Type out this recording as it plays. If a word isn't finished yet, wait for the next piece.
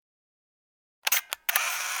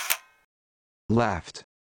left,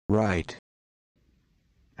 right.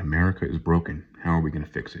 America is broken. How are we going to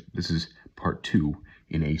fix it? This is part 2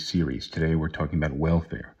 in a series. Today we're talking about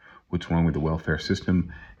welfare. What's wrong with the welfare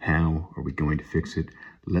system? How are we going to fix it?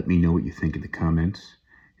 Let me know what you think in the comments.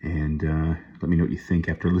 And let me know what you think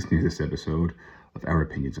after listening to this episode of our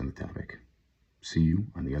opinions on the topic. See you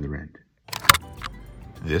on the other end.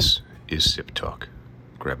 This is Sip Talk.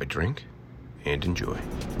 Grab a drink and enjoy.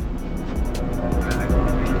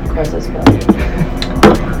 Of course it's good.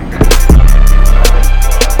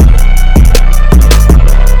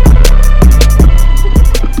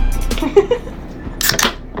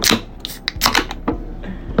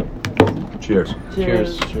 Cheers.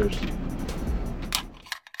 Cheers. Cheers.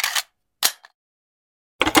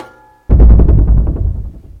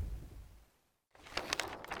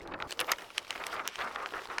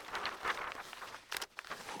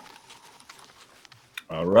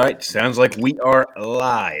 All right. Sounds like we are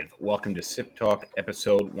live. Welcome to Sip Talk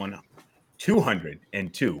episode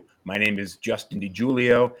 202. My name is Justin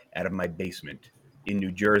DiGiulio out of my basement in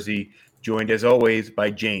New Jersey, joined as always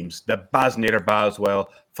by James, the Bosnator Boswell,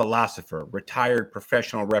 philosopher, retired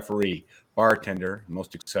professional referee, bartender,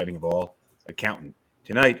 most exciting of all, accountant.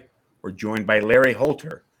 Tonight, we're joined by Larry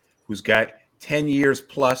Holter, who's got 10 years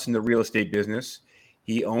plus in the real estate business.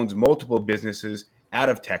 He owns multiple businesses out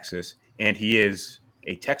of Texas, and he is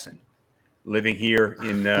a Texan living here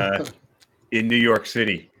in New York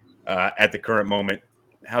City at the current moment.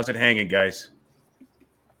 How's it hanging, guys?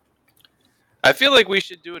 I feel like we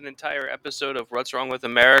should do an entire episode of What's Wrong with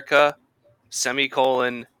America,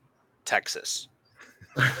 Texas.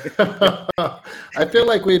 I feel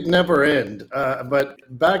like we'd never end. But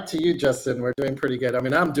back to you, Justin. We're doing pretty good. I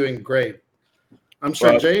mean, I'm doing great. I'm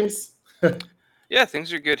sure James. Yeah,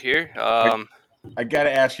 things are good here. I got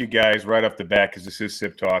to ask you guys right off the bat, because this is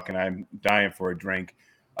Sip Talk, and I'm dying for a drink.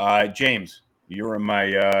 James, you're in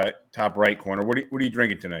my top right corner. What are you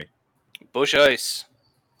drinking tonight? Busch Ice.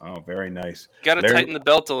 Oh, very nice. Got to tighten the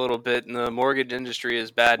belt a little bit, and the mortgage industry is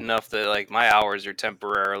bad enough that like my hours are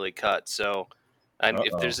temporarily cut. So,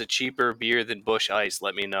 if there's a cheaper beer than Busch Ice,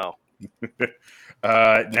 let me know.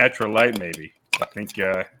 Natural Light, maybe. I think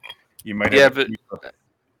you might have. Yeah, but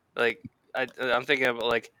like I'm thinking of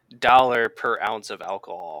like $1 per ounce of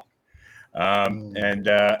alcohol. And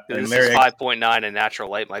this Larry, is 5.9, and Natural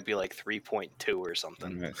Light might be like 3.2 or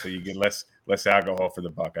something. So you get less alcohol for the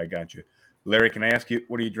buck. I got you. Larry, can I ask you,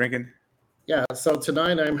 what are you drinking? Yeah, so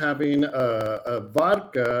tonight I'm having a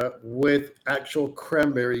vodka with actual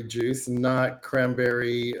cranberry juice, not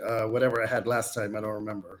cranberry, whatever I had last time. I don't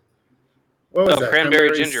remember. What was that?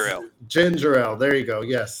 Cranberry ginger ale. Ginger ale. There you go.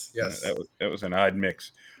 Yes. That was an odd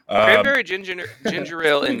mix. Cranberry ginger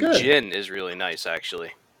ale and gin is really nice, actually.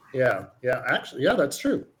 Yeah. Actually, yeah, that's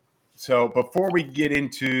true. So before we get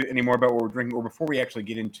into any more about what we're drinking, or before we actually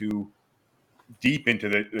get deep into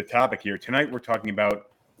the topic here, tonight we're talking about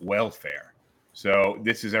welfare. So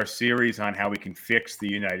this is our series on how we can fix the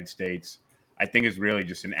United States. I think it's really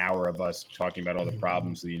just an hour of us talking about all the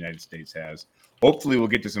problems the United States has. Hopefully we'll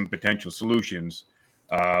get to some potential solutions.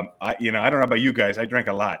 I don't know about you guys. I drank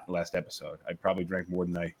a lot last episode. I probably drank more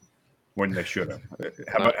than I should have.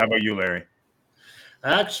 How about you, Larry?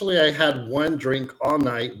 Actually, I had one drink all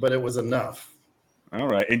night, but it was enough. All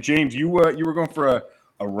right. And James, you were going for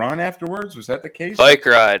a run afterwards? Was that the case? Bike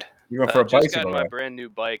ride. You're going for a bicycle ride? I just got my brand new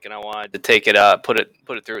bike, and I wanted to take it out, put it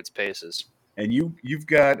through its paces. And you've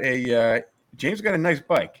got James got a nice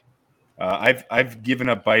bike. I've given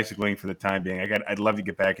up bicycling for the time being. I'd love to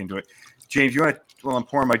get back into it. James, while I'm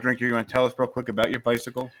pouring my drink here, you want to tell us real quick about your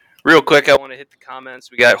bicycle? Real quick, I want to hit the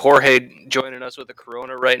comments. We got Jorge joining us with a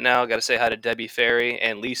Corona right now. Got to say hi to Debbie Ferry,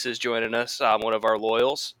 and Lisa's joining us, one of our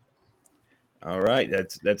loyals. All right,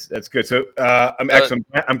 that's good. So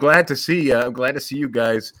I'm glad to see you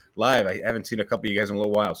guys live. I haven't seen a couple of you guys in a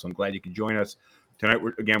little while, so I'm glad you can join us tonight.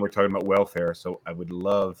 We're talking about welfare, so I would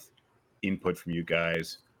love input from you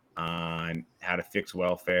guys on how to fix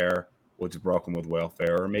welfare, what's broken with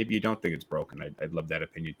welfare, or maybe you don't think it's broken. I'd love that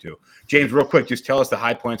opinion too. James, real quick, just tell us the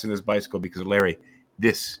high points in this bicycle, because Larry,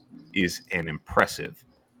 this is an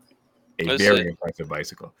very impressive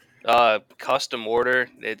bicycle. Custom order.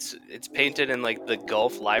 It's painted in like the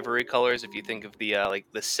Gulf livery colors. If you think of the like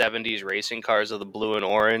the 70s racing cars of the blue and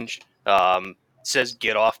orange, it says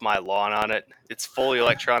 "Get off my lawn" on it. It's fully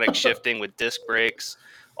electronic shifting with disc brakes,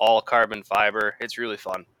 all carbon fiber. It's really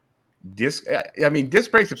fun. Disc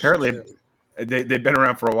brakes apparently they've been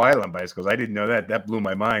around for a while on bicycles. I didn't know that. That blew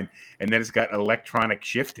my mind. And then it's got electronic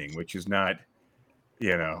shifting, which is not,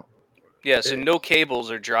 Yeah, so no cables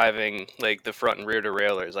are driving like the front and rear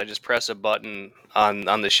derailleurs. I just press a button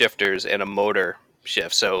on the shifters and a motor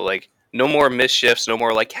shift. So like No more missed shifts, no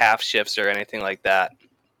more like half shifts or anything like that.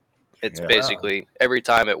 It's Yeah. basically every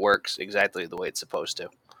time it works exactly the way it's supposed to.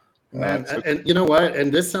 Man, That's- and you know what?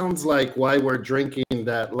 And this sounds like why we're drinking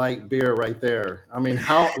that light beer right there. I mean,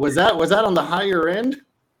 how was that? Was that on the higher end?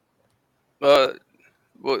 Well,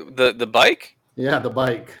 the bike, Yeah, the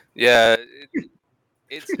bike. yeah,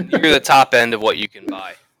 it's near the top end of what you can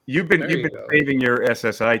buy. You've been There you go. saving your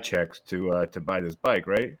SSI checks to buy this bike,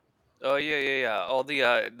 right? Oh yeah. All the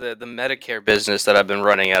Medicare business that I've been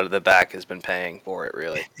running out of the back has been paying for it,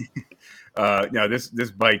 really. No, this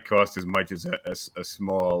bike costs as much as a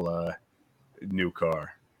small new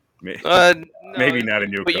car. No, Maybe not a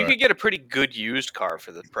new but car. you could get a pretty good used car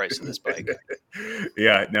for the price of this bike.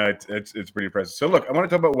 Yeah, no, it's pretty impressive. So look, I want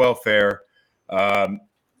to talk about welfare.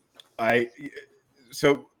 I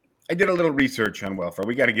did a little research on welfare.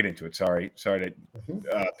 We got to get into it. Sorry to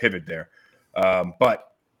pivot there. But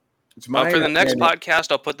it's my For the next understanding-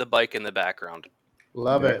 podcast, I'll put the bike in the background.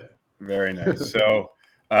 Love it. Very nice. So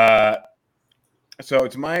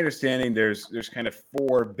it's my understanding there's kind of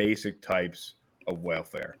 4 basic types of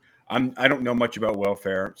welfare. I don't know much about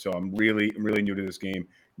welfare, so I'm really new to this game.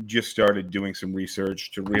 Just started doing some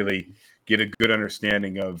research to really get a good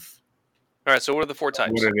understanding of All right. So what are the 4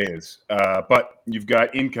 types? what it is. But you've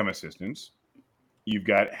got income assistance, you've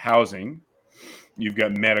got housing, you've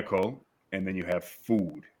got medical, and then you have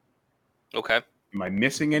food. Okay. Am I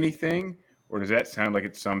missing anything, or does that sound like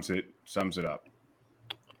it sums it up?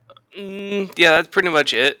 Yeah, that's pretty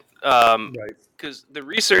much it. Right. Because the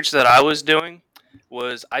research that I was doing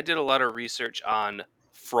was I did a lot of research on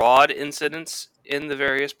fraud incidents in the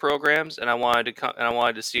various programs, and I wanted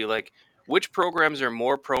to see like which programs are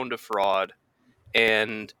more prone to fraud,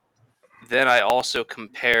 and then I also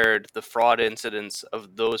compared the fraud incidents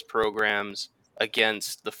of those programs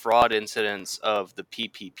against the fraud incidents of the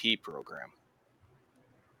PPP program.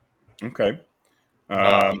 Okay.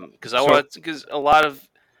 Because a lot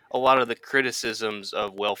of the criticisms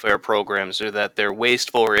of welfare programs are that they're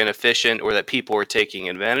wasteful or inefficient, or that people are taking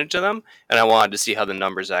advantage of them, and I wanted to see how the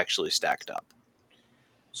numbers actually stacked up.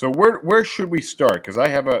 So where should we start? Because I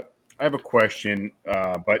have a question,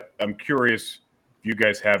 but I'm curious if you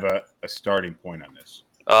guys have a starting point on this.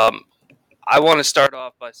 I want to start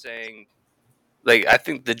off by saying, like, I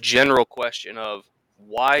think the general question of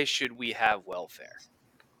why should we have welfare?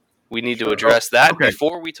 We need to address that okay.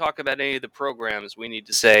 before we talk about any of the programs. We need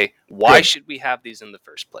to say, why should we have these in the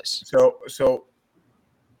first place? So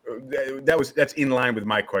that's in line with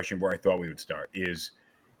my question where I thought we would start is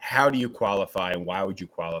how do you qualify and why would you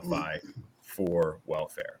qualify for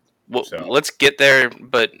welfare? Well, So- let's get there,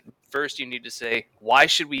 but first you need to say, why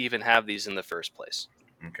should we even have these in the first place?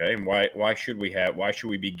 Okay, and why should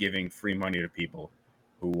we be giving free money to people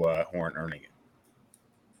who aren't earning it?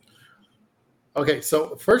 Okay,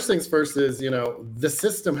 so first things first is, the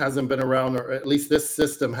system hasn't been around, or at least this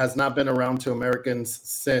system has not been around to Americans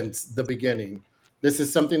since the beginning. This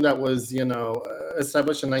is something that was,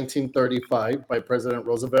 established in 1935 by President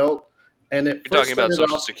Roosevelt. And it You're talking about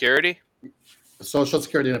Social Security? Social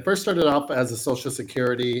Security. And it first started off as a Social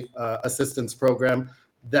Security assistance program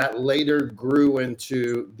that later grew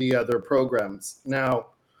into the other programs. Now,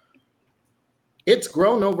 it's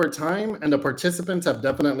grown over time, and the participants have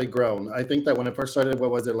definitely grown. I think that when it first started,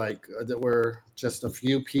 what was it like? There were just a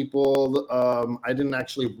few people. I didn't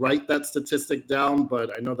actually write that statistic down,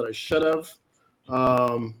 but I know that I should have.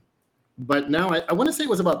 But now I want to say it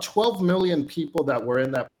was about 12 million people that were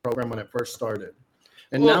in that program when it first started.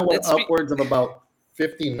 And now we're upwards of about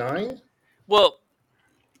 59. Well,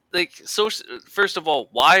 first of all,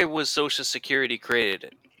 why was Social Security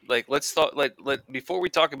created? Before we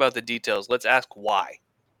talk about the details, let's ask why.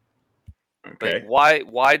 Okay.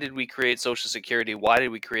 Why did we create Social Security? Why did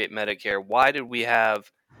we create Medicare? Why did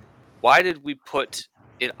we put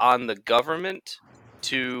it on the government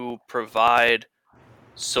to provide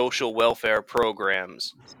social welfare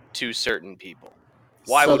programs to certain people?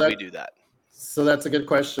 Why would we do that? So that's a good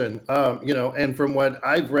question. And from what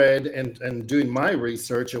I've read and doing my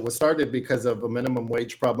research, it was started because of a minimum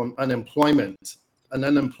wage problem, an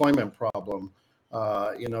unemployment problem.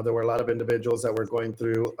 There were a lot of individuals that were going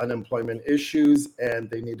through unemployment issues and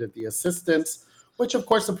they needed the assistance, which of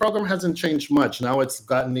course the program hasn't changed much. Now it's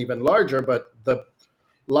gotten even larger, but a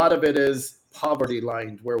lot of it is poverty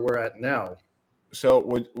lined where we're at now. So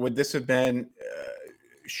would this have been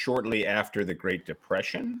shortly after the Great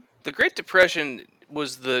Depression? The Great Depression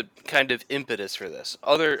was the kind of impetus for this.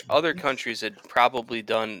 Other countries had probably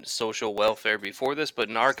done social welfare before this, but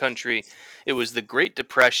in our country, it was the Great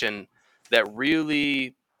Depression that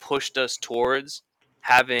really pushed us towards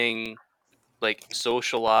having like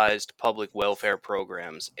socialized public welfare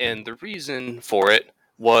programs. And the reason for it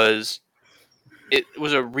was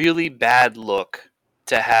a really bad look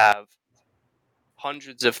to have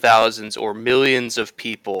hundreds of thousands or millions of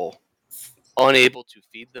people unable to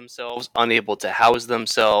feed themselves, unable to house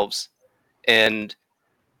themselves, and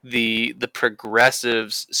the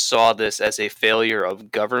progressives saw this as a failure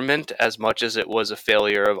of government as much as it was a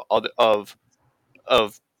failure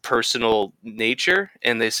of personal nature,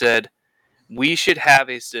 and they said we should have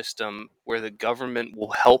a system where the government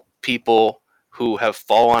will help people who have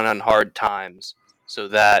fallen on hard times so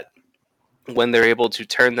that when they're able to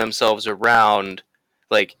turn themselves around,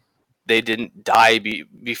 like they didn't die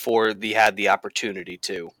before they had the opportunity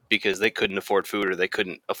to because they couldn't afford food or they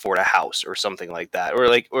couldn't afford a house or something like that, or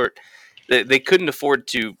they couldn't afford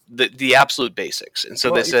to the absolute basics. And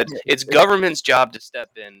so Well, they said it's government's job to step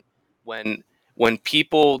in when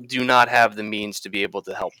people do not have the means to be able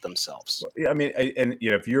to help themselves. Yeah, I mean, and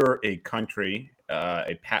if you're a country,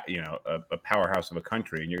 a powerhouse of a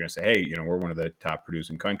country, and you're going to say, hey, we're one of the top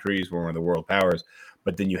producing countries, we're one of the world powers,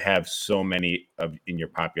 but then you have so many in your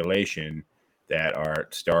population that are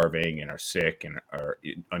starving and are sick and are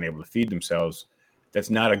unable to feed themselves. That's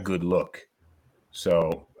not a good look.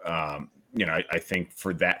 So, I think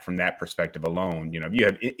from that perspective alone, if you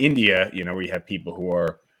have India, where you have people who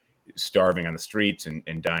are starving on the streets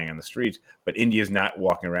and dying on the streets, but India is not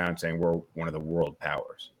walking around saying we're one of the world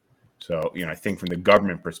powers. So, I think from the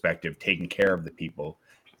government perspective, taking care of the people,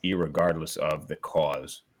 irregardless of the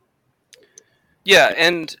cause. Yeah,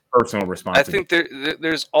 and personal I responsibility. think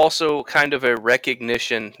there's also kind of a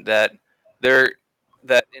recognition that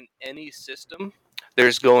that in any system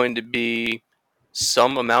there's going to be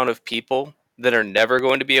some amount of people that are never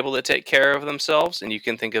going to be able to take care of themselves, and you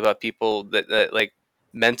can think about people that like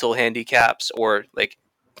mental handicaps or like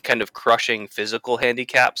kind of crushing physical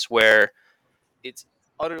handicaps where it's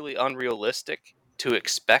utterly unrealistic to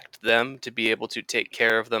expect them to be able to take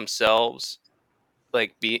care of themselves,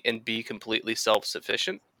 like be completely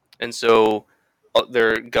self-sufficient. And so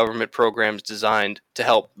there are government programs designed to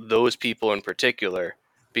help those people in particular,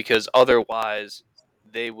 because otherwise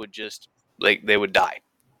they would just they would die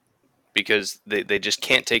because they just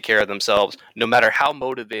can't take care of themselves no matter how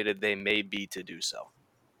motivated they may be to do so.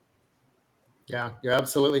 Yeah, you're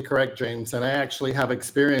absolutely correct, James. And I actually have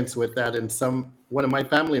experience with that in one of my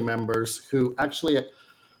family members who actually,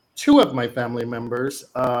 two of my family members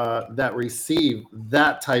that receive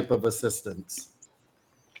that type of assistance.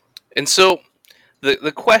 And so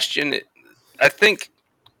the question, I think,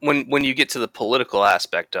 when you get to the political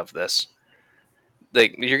aspect of this,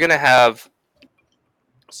 like you're going to have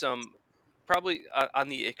some probably on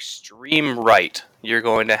the extreme right, you're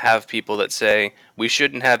going to have people that say we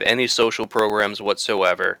shouldn't have any social programs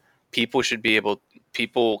whatsoever. People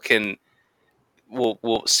can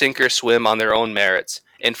will sink or swim on their own merits.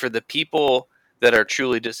 And for the people that are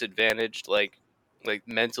truly disadvantaged, like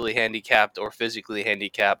mentally handicapped or physically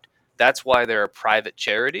handicapped, that's why there are private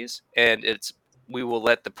charities, and we will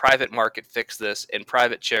let the private market fix this, and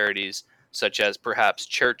private charities such as perhaps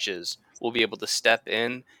churches will be able to step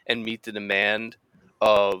in and meet the demand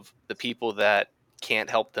of the people that can't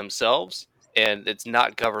help themselves, and it's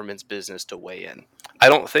not government's business to weigh in. I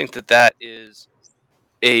don't think that is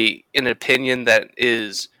an opinion that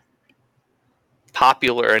is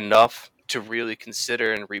popular enough to really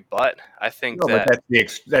consider and rebut. I think No, but that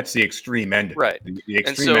that's the extreme end of right. it. The And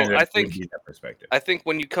extreme so end of I it would think be that perspective.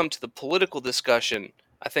 when you come to the political discussion,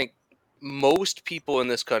 I think most people in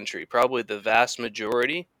this country, probably the vast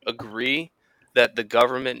majority, agree that the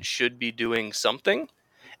government should be doing something.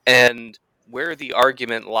 And where the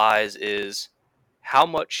argument lies is how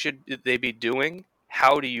much should they be doing?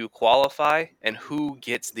 How do you qualify? And who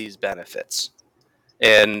gets these benefits?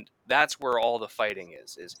 And that's where all the fighting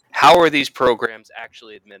is how are these programs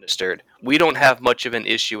actually administered? We don't have much of an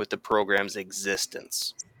issue with the program's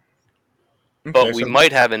existence, but Okay, we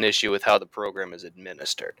might have an issue with how the program is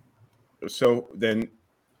administered. so then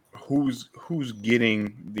who's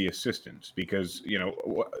getting the assistance? Because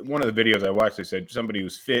one of the videos I watched, they said somebody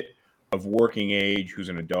who's fit, of working age, who's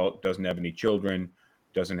an adult, doesn't have any children,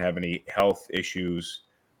 doesn't have any health issues,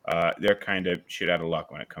 they're kind of shit out of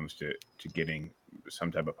luck when it comes to getting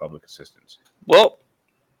some type of public assistance. Well,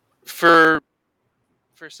 for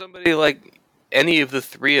somebody like any of the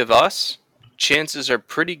three of us, chances are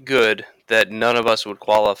pretty good that none of us would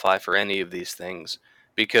qualify for any of these things,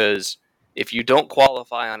 because if you don't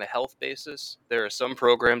qualify on a health basis, there are some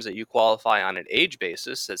programs that you qualify on an age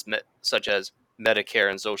basis, such as Medicare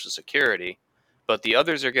and Social Security, but the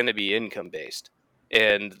others are going to be income based.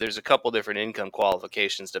 And there's a couple different income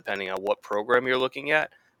qualifications depending on what program you're looking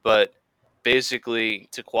at, but basically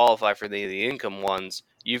to qualify for the income ones,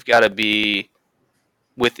 you've got to be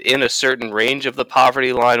within a certain range of the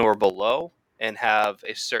poverty line or below and have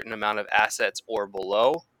a certain amount of assets or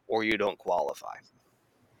below, or you don't qualify.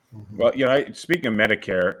 Well, speaking of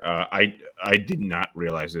Medicare, I did not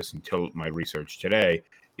realize this until my research today,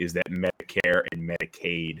 is that Medicare and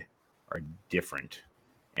Medicaid are different,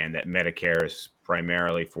 and that Medicare is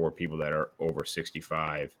primarily for people that are over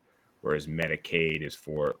 65, whereas Medicaid is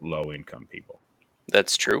for low-income people.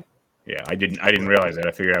 That's true. Yeah, I didn't realize that.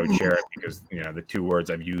 I figured I would share it because the two words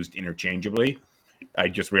I've used interchangeably. I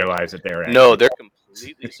just realized that they're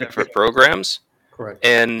completely separate programs. Correct.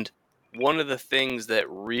 And one of the things that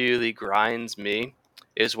really grinds me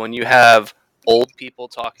is when you have old people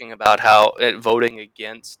talking about how voting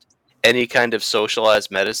against any kind of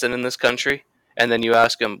socialized medicine in this country, and then you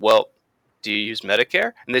ask them, well, do you use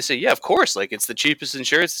Medicare? And they say, yeah, of course, like it's the cheapest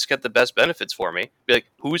insurance, it's got the best benefits for me. Be like,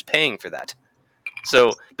 who's paying for that?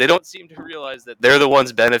 So they don't seem to realize that they're the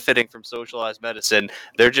ones benefiting from socialized medicine.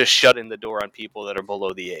 They're just shutting the door on people that are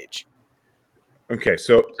below the age. Okay,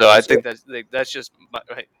 so I think that's just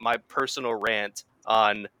my personal rant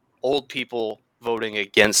on old people voting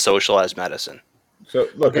against socialized medicine. So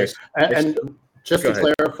look, Okay. And just to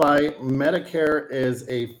clarify, Medicare is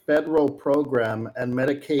a federal program and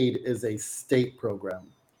Medicaid is a state program.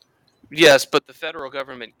 Yes, but the federal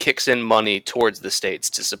government kicks in money towards the states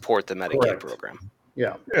to support the Medicaid Correct. program.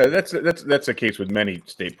 Yeah. Yeah, that's the case with many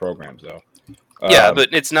state programs, though. Yeah, but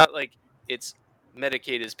it's not like it's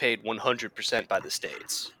Medicaid is paid 100% by the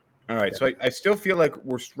states. All right, so I still feel like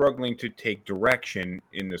we're struggling to take direction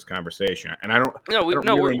in this conversation, and I don't.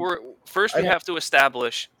 We have to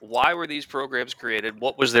establish why were these programs created,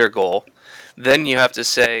 what was their goal. Then you have to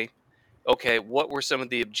say, okay, what were some of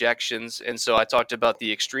the objections? And so I talked about the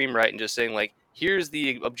extreme right and just saying, like, here's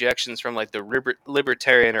the objections from like the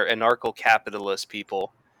libertarian or anarcho-capitalist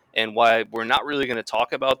people, and why we're not really going to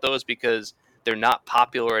talk about those because they're not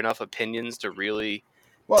popular enough opinions to really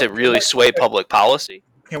sway public policy.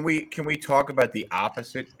 Can we talk about the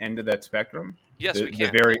opposite end of that spectrum? Yes, we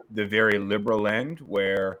can. The very liberal end,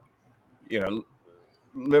 where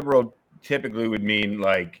liberal typically would mean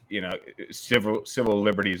like civil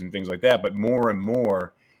liberties and things like that, but more and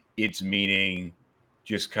more it's meaning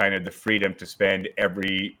just kind of the freedom to spend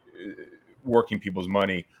every working people's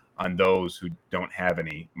money on those who don't have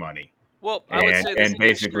any money. Well, I would say the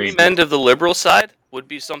extreme end of the liberal side would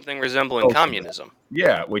be something resembling communism.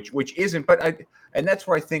 Yeah, which isn't, and that's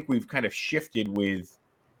where I think we've kind of shifted with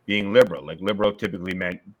being liberal. Like liberal typically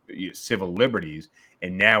meant civil liberties,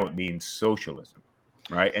 and now it means socialism,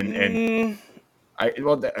 right? And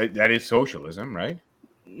that is socialism, right?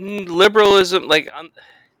 Liberalism,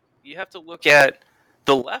 you have to look at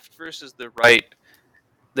the left versus the right.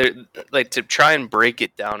 They're like to try and break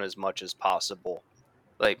it down as much as possible.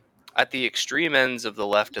 Like at the extreme ends of the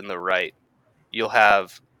left and the right, you'll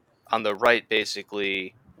have on the right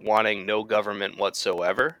basically wanting no government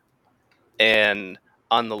whatsoever, and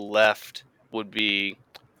on the left would be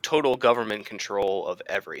total government control of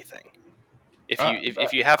everything.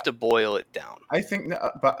 If you have to boil it down, I think,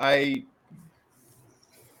 but I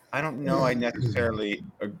don't know. I necessarily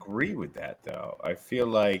agree with that, though. I feel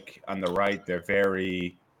like on the right they're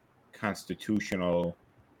very constitutional.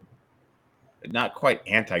 Not quite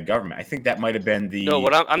anti-government. I think that might have been the. No,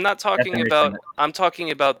 what I'm not talking about. I'm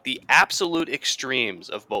talking about the absolute extremes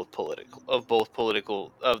of the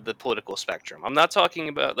political spectrum. I'm not talking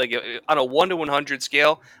about like on a 1 to 100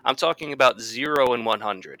 scale. I'm talking about 0 and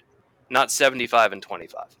 100, not 75 and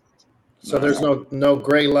 25. So there's no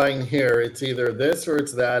gray line here. It's either this or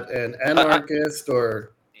it's that, an anarchist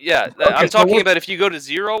or. Yeah, I'm talking about if you go to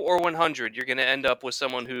 0 or 100, you're going to end up with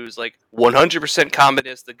someone who's like 100%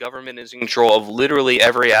 communist. The government is in control of literally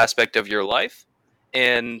every aspect of your life.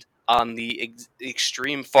 And on the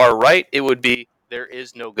extreme far right, it would be there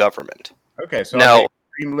is no government. Okay, so now, on the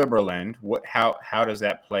extreme liberal end, how does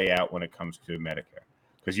that play out when it comes to Medicare?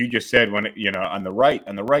 Because you just said on the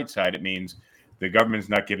right side, it means the government's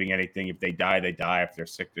not giving anything. If they die, they die. If they're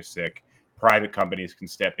sick, they're sick. Private companies can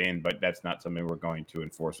step in, but that's not something we're going to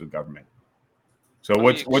enforce with government. So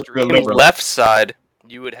what's the liberal left side?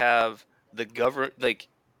 You would have the government,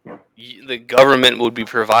 the government would be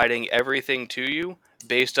providing everything to you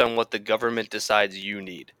based on what the government decides you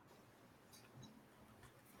need,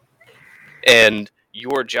 and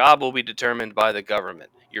your job will be determined by the government.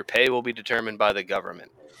 Your pay will be determined by the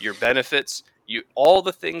government. Your benefits, all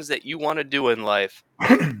the things that you want to do in life,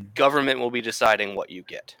 government will be deciding what you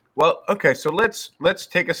get. Well, okay, so let's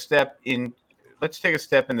take a step in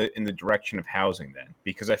the direction of housing then,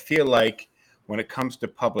 because I feel like when it comes to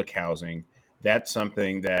public housing, that's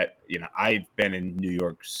something that, I've been in New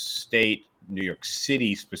York State, New York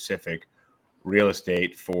City specific real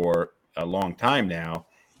estate for a long time now.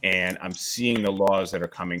 And I'm seeing the laws that are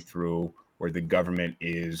coming through where the government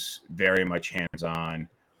is very much hands-on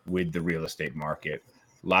with the real estate market.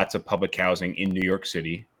 Lots of public housing in New York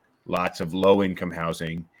City, lots of low-income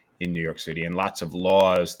housing in New York City, and lots of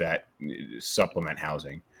laws that supplement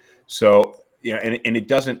housing. So, and it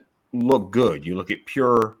doesn't look good. You look at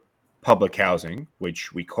pure public housing,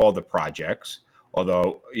 which we call the projects,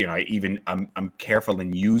 although, I'm careful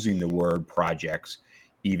in using the word projects,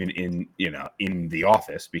 even in the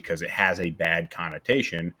office, because it has a bad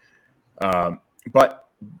connotation. But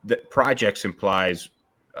the projects implies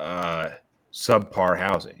subpar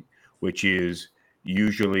housing, which is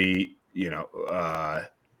usually,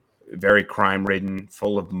 very crime ridden,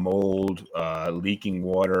 full of mold, leaking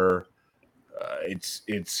water. It's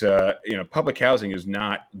public housing is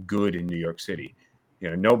not good in New York City.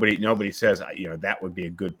 Nobody says, that would be a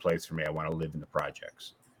good place for me. I want to live in the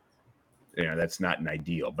projects. That's not an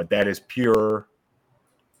ideal, but that is pure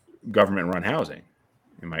government run housing.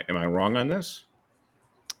 Am I wrong on this?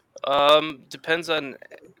 Depends on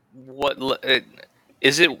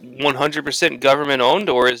is it 100% government owned,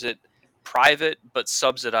 or is it private but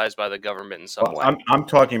subsidized by the government in some way? I'm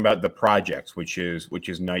talking about the projects, which is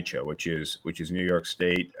NYCHA, which is New York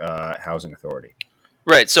State Housing Authority.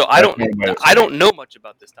 Right. So I don't know much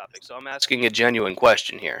about this topic, so I'm asking a genuine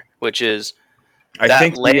question here, which is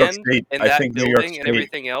that land and that building and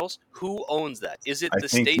everything else. Who owns that? Is it the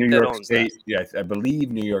state that owns that? Yeah, I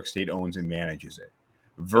believe New York State owns and manages it.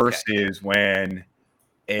 Versus when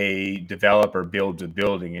a developer builds a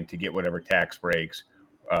building and to get whatever tax breaks,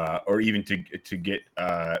 or even to get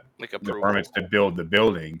like the permits to build the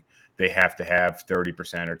building, they have to have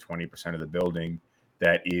 30% or 20% of the building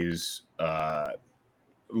that is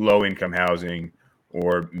low income housing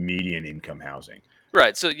or median income housing.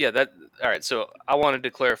 Right. So all right. So I wanted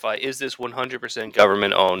to clarify: is this 100%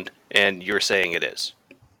 government owned? And you're saying it is.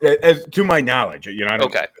 As to my knowledge, I don't.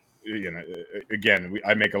 Okay. Again,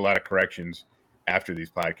 I make a lot of corrections after these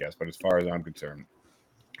podcasts, but as far as I'm concerned,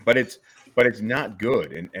 but it's not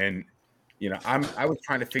good. And I was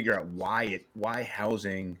trying to figure out why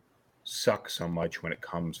housing sucks so much when it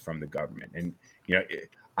comes from the government. And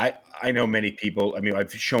I know many people. I mean,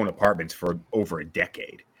 I've shown apartments for over a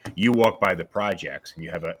decade. You walk by the projects and you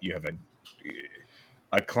have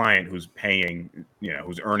a client who's paying,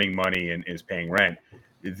 who's earning money and is paying rent.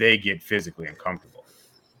 They get physically uncomfortable.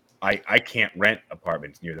 I can't rent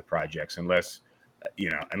apartments near the projects unless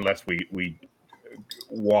we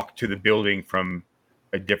walk to the building from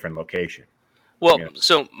a different location. Well,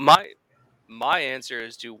 so my answer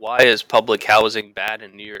as to why is public housing bad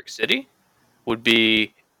in New York City would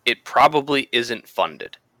be it probably isn't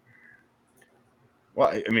funded. Well,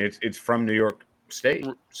 I mean, it's from New York State.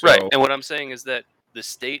 So. Right. And what I'm saying is that the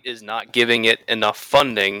state is not giving it enough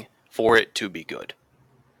funding for it to be good.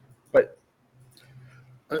 But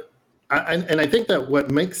I think that what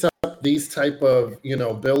makes up these type of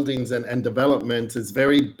buildings and developments is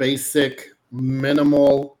very basic,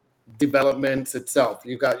 minimal developments itself.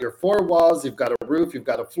 You've got your four walls, you've got a roof, you've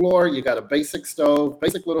got a floor, you got a basic stove,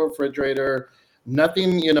 basic little refrigerator.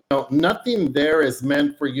 Nothing there is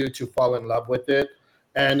meant for you to fall in love with it.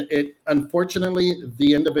 And unfortunately,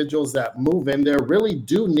 the individuals that move in there really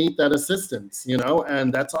do need that assistance,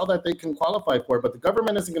 and that's all that they can qualify for. But the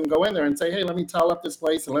government isn't going to go in there and say, hey, let me tile up this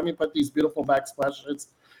place and let me put these beautiful backsplashes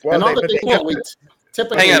and all the things that we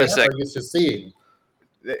typically are used to seeing.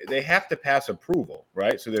 They have to pass approval,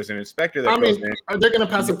 right? So there's an inspector that goes in. They're going to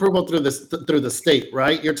pass approval through the state,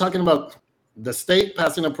 right? You're talking about the state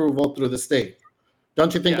passing approval through the state.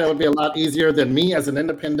 Don't you think that would be a lot easier than me as an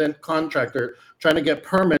independent contractor trying to get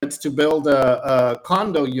permits to build a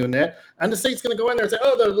condo unit, and the state's going to go in there and say,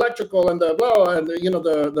 "Oh, the electrical and the blah, and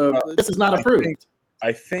this is not approved."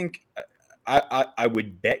 I think I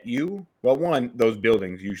would bet you. Well, one, those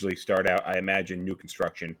buildings usually start out. I imagine new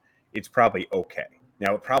construction. It's probably okay.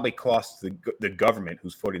 Now, it probably costs the government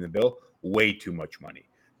who's footing the bill way too much money.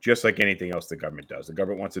 Just like anything else the government does. The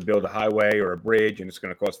government wants to build a highway or a bridge, and it's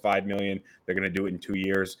going to cost $5 million. They're going to do it in 2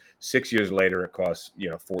 years. 6 years later, it costs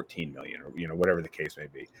 $14 million, or whatever the case may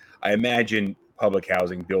be. I imagine public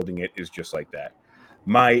housing, building it, is just like that.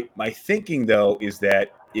 My thinking, though, is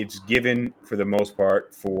that it's given for the most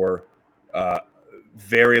part for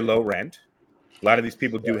very low rent. A lot of these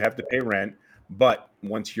people do have to pay rent, but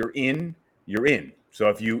once you're in, you're in. So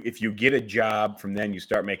if you get a job from then, you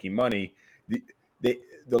start making money.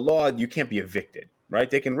 The law, you can't be evicted, right?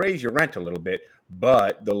 They can raise your rent a little bit,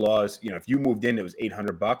 but the laws, if you moved in, it was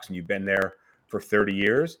 $800 and you've been there for 30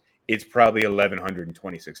 years, it's probably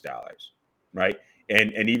 $1,126, right?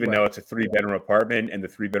 And even Right. though it's a 3-bedroom apartment and the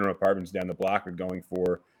 3-bedroom apartments down the block are going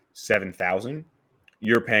for $7,000,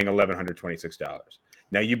 you're paying $1,126.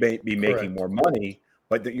 Now you may be making Correct. more money,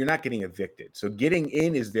 but you're not getting evicted. So getting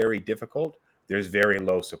in is very difficult. There's very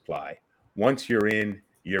low supply. Once you're in,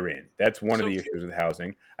 you're in. That's one of the issues with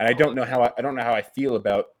housing. And I don't know how I feel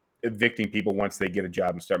about evicting people once they get a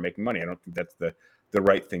job and start making money. I don't think that's the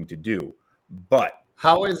right thing to do. But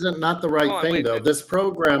How is it not the right Hold on, thing, wait, though? wait. This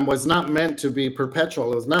program was not meant to be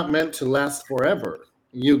perpetual. It was not meant to last forever.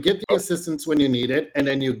 You get the assistance when you need it, and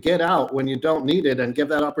then you get out when you don't need it and give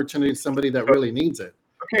that opportunity to somebody that really needs it.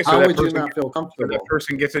 okay, so How that would you person not feel so comfortable? that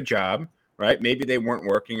person gets a job, right? Maybe they weren't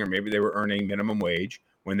working or maybe they were earning minimum wage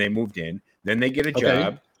when they moved in. Then they get a Okay.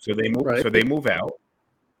 job, so they Right. move out,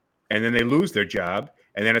 and then they lose their job,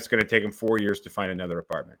 and then it's going to take them 4 years to find another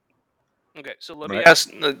apartment. Okay, so let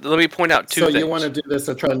Right. me point out two So things. you want to do this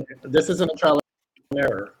this isn't a trial and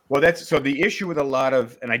error. Well, that's so the issue with a lot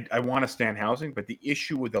of, and I want to stand housing, but the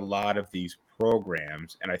issue with a lot of these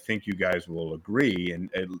programs, and I think you guys will agree, and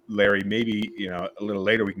Larry, maybe a little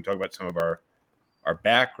later we can talk about some of our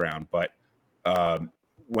background, but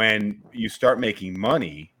when you start making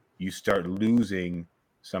money, you start losing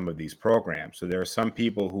some of these programs. So there are some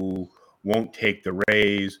people who won't take the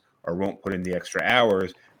raise or won't put in the extra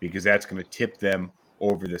hours because that's going to tip them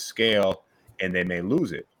over the scale, and they may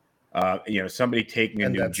lose it. Somebody taking a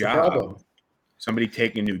And new that's the job, problem.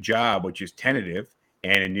 which is tentative,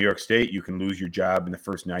 and in New York State, you can lose your job in the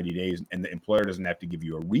first 90 days, and the employer doesn't have to give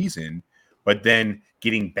you a reason. But then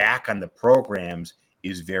getting back on the programs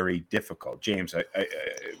is very difficult. James,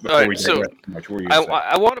 before we digress too much, what were you saying?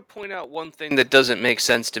 I want to point out one thing that doesn't make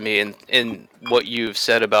sense to me in what you've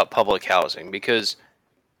said about public housing, because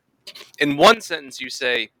in one sentence you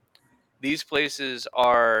say these places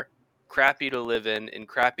are crappy to live in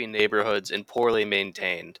crappy neighborhoods and poorly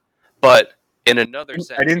maintained, but in another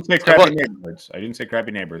sentence, I didn't say crappy neighborhoods. I didn't say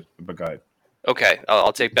crappy neighborhoods, but go ahead. Okay,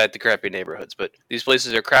 I'll take back the crappy neighborhoods, but these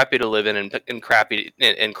places are crappy to live in and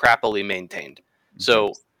crappily maintained.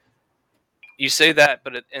 So you say that,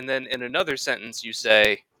 and then in another sentence you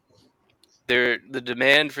say the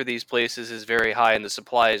demand for these places is very high and the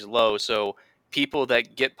supply is low. So people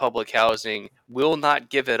that get public housing will not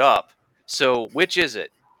give it up. So which is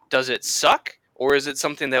it? Does it suck, or is it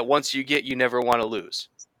something that once you get, you never want to lose?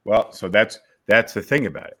 Well, so that's the thing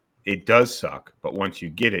about it. It does suck, but once you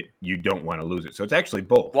get it, you don't want to lose it. So it's actually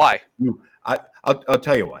both. Why? I'll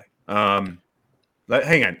tell you why. Hang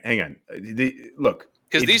on. Look,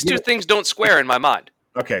 because these two things don't square in my mind.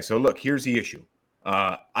 Okay, so look, here's the issue.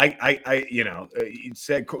 It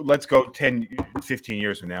said let's go 10, 15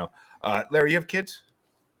 years from now. Larry, you have kids?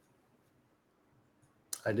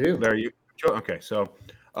 I do. Larry, okay, so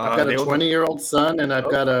I've got a 20-year-old son and I've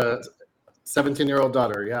got a 17-year-old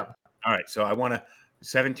daughter. Yeah. All right, so I want to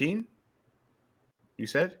 17. You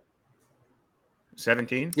said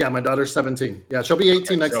 17? Yeah, my daughter's 17. Yeah, she'll be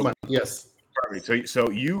 18 next month. Yes. Perfect. So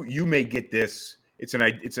you may get this. It's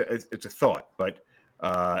a thought, but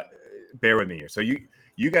bear with me here. So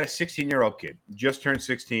you got a 16-year-old kid, just turned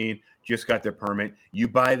 16, just got their permit. You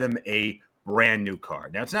buy them a brand new car.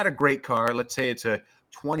 Now it's not a great car. Let's say it's a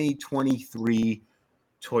 2023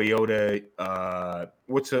 Toyota.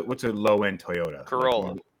 What's a low end Toyota?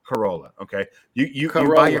 Corolla. Corolla. Okay. You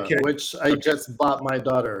Corolla, buy your kid which I just bought my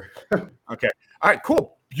daughter. Okay. All right.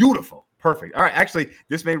 Cool. Beautiful. Perfect. All right. Actually,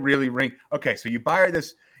 this may really ring. Okay. So you buy her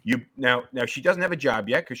this. Now she doesn't have a job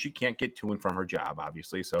yet because she can't get to and from her job,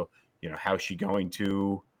 obviously. So how's she going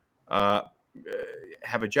to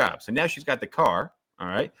have a job? So now she's got the car. All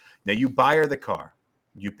right. Now you buy her the car.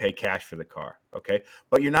 You pay cash for the car. Okay.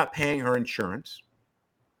 But you're not paying her insurance.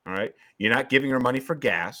 All right. You're not giving her money for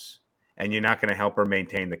gas, and you're not going to help her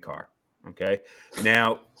maintain the car. Okay.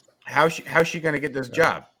 Now, how's she going to get this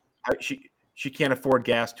job? She can't afford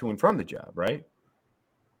gas to and from the job, right?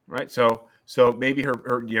 Right. So maybe her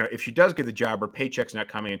if she does get the job, her paycheck's not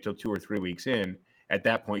coming until 2 or 3 weeks in. At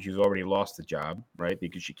that point, she's already lost the job, right?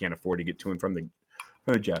 Because she can't afford to get to and from the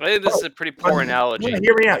job. I think this is a pretty poor analogy.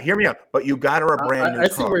 Hear me out. But you got her a brand new car. I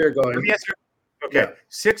see where you're going. Let me ask you. Okay. Yeah.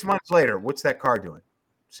 6 months later, what's that car doing?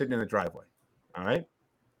 Sitting in the driveway. All right.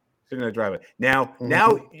 Sitting in the driveway. Now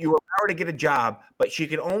you allow her to get a job, but she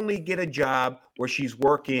can only get a job where she's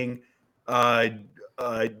working 9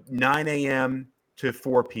 a.m. to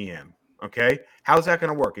 4 p.m. Okay. How's that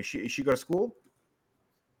going to work? Is she go to school?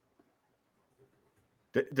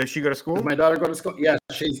 Does she go to school? Does my daughter go to school? Yeah,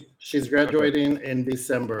 she's graduating in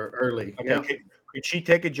December early. Okay. Yeah. Could she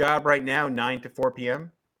take a job right now, 9 to 4 p.m.?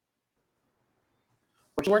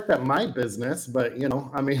 worked at my business, but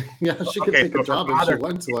I mean, yeah, she could Okay, take so a job if she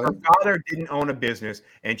wants her one. father didn't own a business,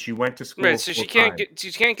 and she went to school Right, so she full-time.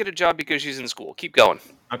 can't get a job because she's in school. Keep going.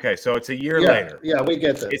 Okay, so it's a year Yeah, later. yeah, we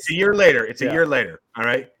get this. It's a year later. It's a Yeah. year later. All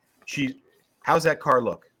right. How's that car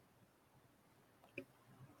look?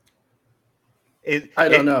 I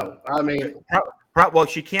don't know. I mean, Well,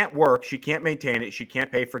 she can't work. She can't maintain it. She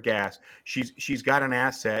can't pay for gas. She's got an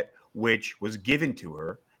asset which was given to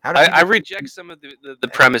her. I reject some of the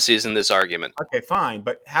premises in this argument. Okay, fine,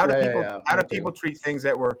 but how do me people too. treat things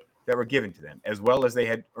that were given to them as well as they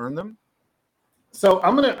had earned them? So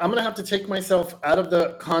I'm gonna have to take myself out of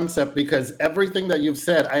the concept because everything that you've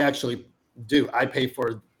said, I actually do. I pay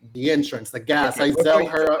for the insurance, the gas. Okay, I sell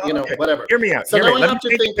her, whatever. Hear me out. So Hear now me. I Let have me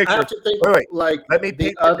to paint think. the I have picture. to think Wait. like Let me the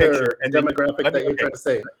paint the picture, other and then demographic that you're trying to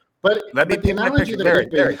say. But Let me the paint my analogy picture. that you're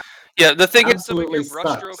Larry. giving, Yeah, the thing is, some of your absolutely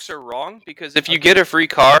brushstrokes sucks. are wrong because if you get a free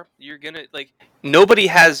car, you're gonna nobody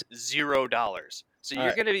has $0, so All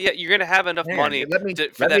right. you're gonna have enough Hang on, money let me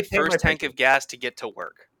for that paint my first tank picture. of gas to get to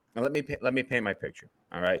work. Now let me paint my picture.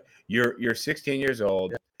 All right, you're 16 years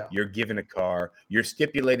old. Yeah. You're given a car. You're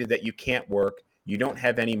stipulated that you can't work. You don't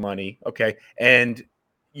have any money. Okay, and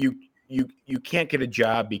you can't get a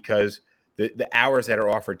job because the hours that are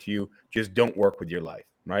offered to you just don't work with your life.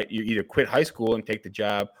 Right? You either quit high school and take the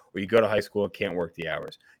job, or you go to high school and can't work the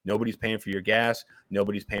hours. Nobody's paying for your gas.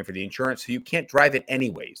 Nobody's paying for the insurance, so you can't drive it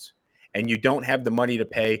anyways. And you don't have the money to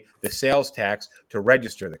pay the sales tax to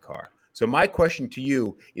register the car. So my question to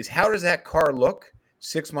you is, how does that car look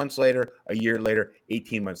 6 months later, a year later,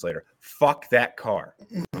 18 months later? Fuck that car.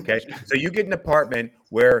 Okay. So you get an apartment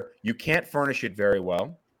where you can't furnish it very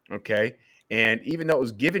well. Okay. And even though it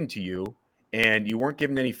was given to you and you weren't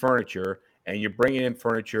given any furniture and you're bringing in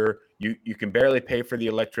furniture, you can barely pay for the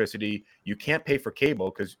electricity. You can't pay for cable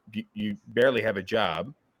because you barely have a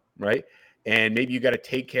job. Right. And maybe you got to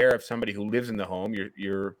take care of somebody who lives in the home.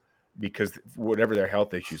 You're because whatever their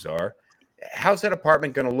health issues are. How's that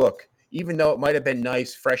apartment going to look? Even though it might have been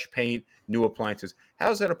nice, fresh paint, new appliances,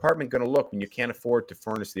 how's that apartment going to look when you can't afford to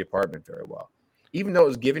furnish the apartment very well? Even though it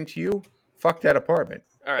was given to you, fuck that apartment.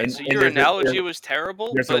 All right, And- so and your there's a- analogy was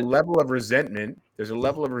terrible. There's but a level of resentment.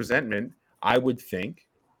 I would think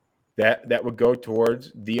that would go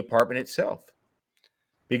towards the apartment itself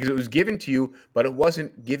because it was given to you, but it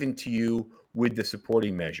wasn't given to you with the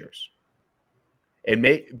supporting measures. And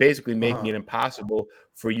basically making it impossible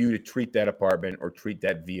for you to treat that apartment or treat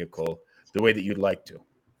that vehicle the way that you'd like to.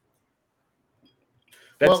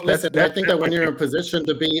 Listen, I think that when you're in a position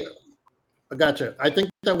to be, gotcha. I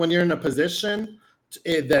think that when you're in a position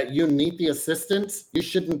that you need the assistance, you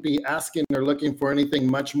shouldn't be asking or looking for anything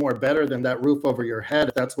much more better than that roof over your head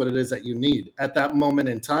if that's what it is that you need at that moment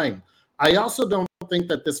in time. I also don't think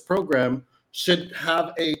that this program should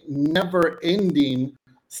have a never-ending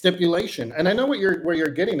stipulation. And I know where you're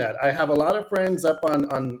getting at. I have a lot of friends up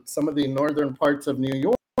on some of the northern parts of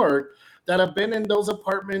New York that have been in those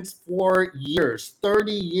apartments for years,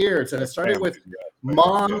 30 years. And it started with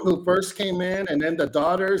mom who first came in and then the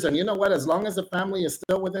daughters. And you know what? As long as the family is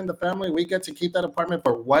still within the family, we get to keep that apartment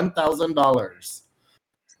for $1,000.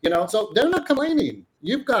 So they're not complaining.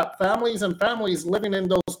 You've got families and families living in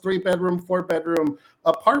those 3-bedroom, 4-bedroom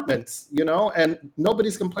apartments, and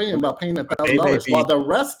nobody's complaining about paying $1,000 while the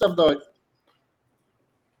rest of the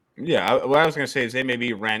what I was going to say is they may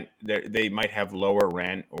be they might have lower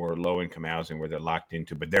rent or low income housing where they're locked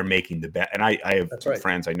into, but they're making the bet. And I have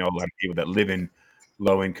friends, I know a lot of people that live in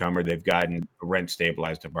low income or they've gotten rent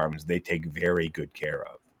stabilized apartments. They take very good care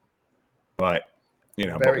of. But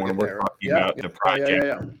but when we're talking about the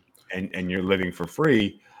project and you're living for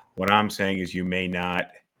free, what I'm saying is you may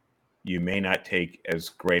not take as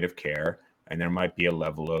great of care, and there might be a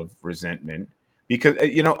level of resentment because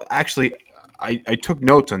actually I took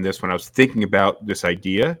notes on this when I was thinking about this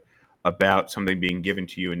idea about something being given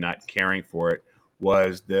to you and not caring for it,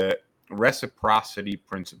 was the reciprocity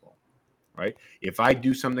principle, right? If I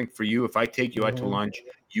do something for you, if I take you out to lunch,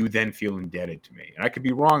 you then feel indebted to me. And I could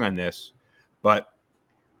be wrong on this, but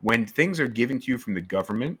when things are given to you from the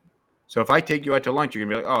government, so if I take you out to lunch, you're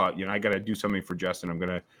gonna be like, oh, I got to do something for Justin. I'm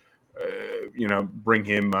gonna, bring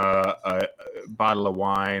him a bottle of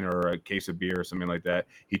wine or a case of beer or something like that.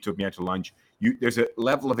 He took me out to lunch. There's a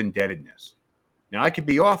level of indebtedness. Now I could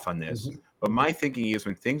be off on this, but my thinking is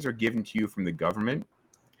when things are given to you from the government,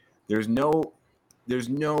 there's no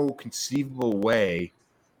conceivable way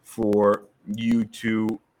for you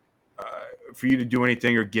to do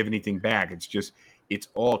anything or give anything back. It's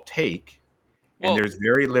all take, and there's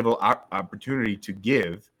very little opportunity to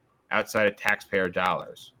give outside of taxpayer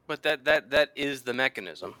dollars. But that is the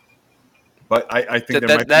mechanism. But I think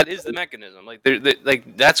that is the mechanism. Like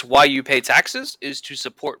like that's why you pay taxes, is to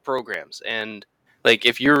support programs. And like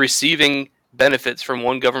if you're receiving benefits from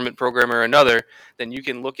one government program or another, then you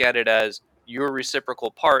can look at it as your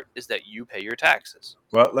reciprocal part is that you pay your taxes.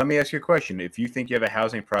 Well, let me ask you a question. If you think you have a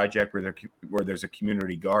housing project where there's a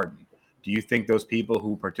community garden, do you think those people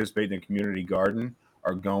who participate in the community garden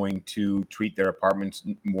are going to treat their apartments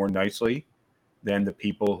more nicely than the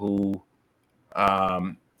people who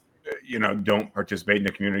don't participate in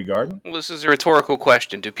the community garden? Well, this is a rhetorical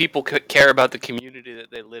question. Do people care about the community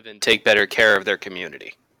that they live in, take better care of their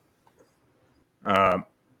community?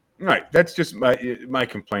 Right. That's just my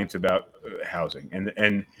complaints about housing,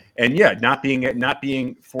 and yeah, not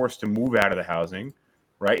being forced to move out of the housing.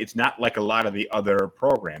 Right. It's not like a lot of the other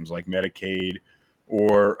programs like Medicaid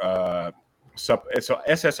or so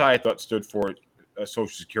SSI. I thought stood for Social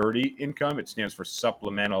Security income. It stands for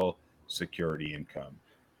Supplemental Security Income.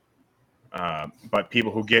 But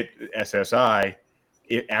people who get SSI,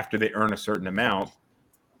 after they earn a certain amount,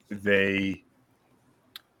 they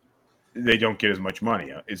don't get as much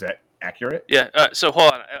money. Is that accurate? Yeah. So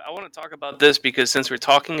hold on. I want to talk about this because since we're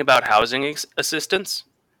talking about housing assistance,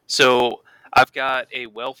 so I've got a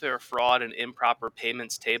welfare fraud and improper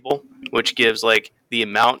payments table, which gives like the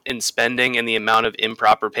amount in spending and the amount of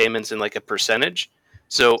improper payments in like a percentage.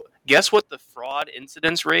 So guess what the fraud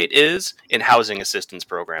incidence rate is in housing assistance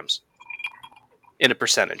programs in a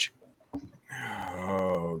percentage?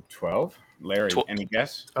 Oh, 12? Larry, any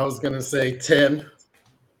guess? I was going to say 10.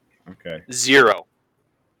 Okay. 0.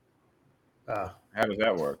 How does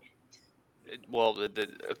that work? Well,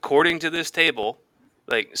 according to this table,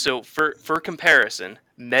 like so for comparison,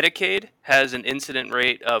 Medicaid has an incident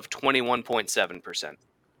rate of 21.7%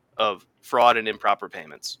 of fraud and improper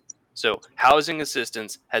payments. So housing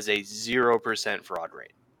assistance has a 0% fraud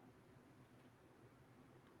rate.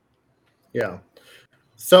 Yeah.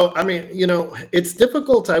 So, I mean, it's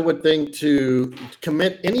difficult, I would think, to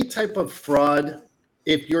commit any type of fraud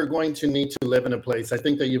if you're going to need to live in a place. I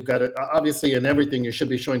think that you've got to, obviously, in everything, you should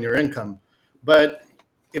be showing your income. But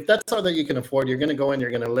if that's all that you can afford, you're going to go in, you're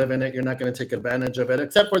going to live in it, you're not going to take advantage of it,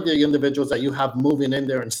 except for the individuals that you have moving in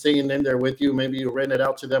there and staying in there with you. Maybe you rent it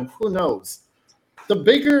out to them. Who knows? The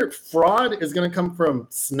bigger fraud is going to come from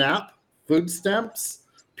SNAP, food stamps,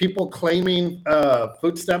 people claiming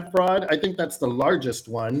food stamp fraud. I think that's the largest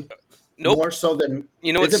one. Nope. More so than...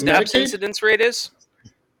 You know what SNAP's incidence rate is?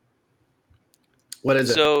 What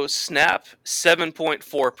is it? So SNAP,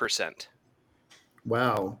 7.4%.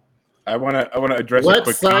 Wow. I want to address a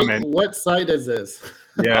quick comment. What site is this?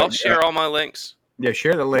 Yeah, I'll share all my links. Yeah,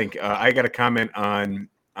 share the link. I got a comment on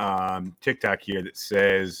TikTok here that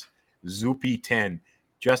says Zoopy10.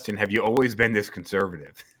 Justin, have you always been this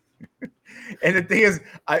conservative? And the thing is,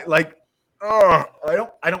 I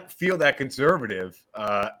don't feel that conservative.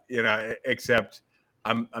 Except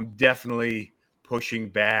I'm definitely pushing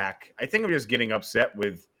back. I think I'm just getting upset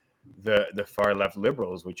with the far left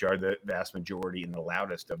liberals, which are the vast majority and the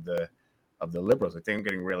loudest of the liberals. I think I'm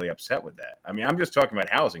getting really upset with that. I mean, I'm just talking about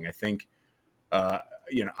housing. I think, to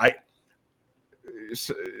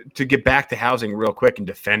get back to housing real quick and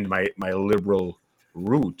defend my liberal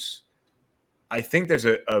roots, I think there's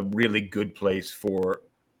a really good place for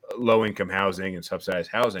low income housing and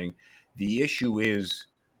subsidized housing. The issue is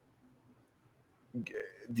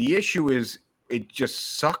it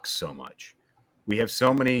just sucks so much. We have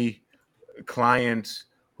so many clients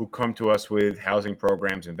who come to us with housing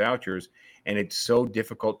programs and vouchers, and it's so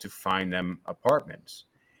difficult to find them apartments.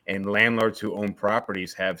 And landlords who own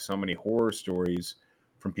properties have so many horror stories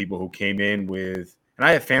from people who came in with, and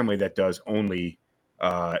I have family that does only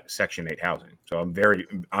Section 8 housing. So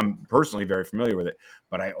I'm personally very familiar with it,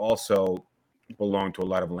 but I also belong to a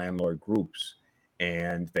lot of landlord groups,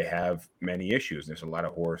 and they have many issues. There's a lot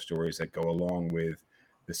of horror stories that go along with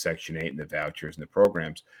the Section 8 and the vouchers and the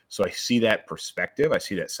programs. So I see that perspective. I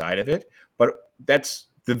see that side of it, but that's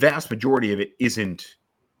the vast majority of it isn't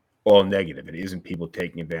all negative. It isn't people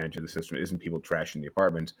taking advantage of the system. It isn't people trashing the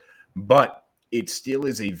apartments, but it still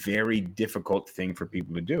is a very difficult thing for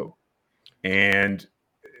people to do. And,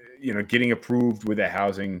 getting approved with a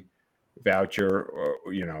housing voucher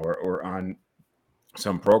or on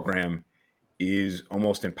some program is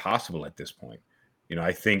almost impossible at this point.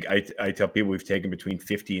 I think I tell people we've taken between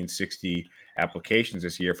 50 and 60 applications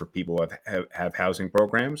this year for people who have housing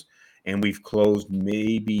programs, and we've closed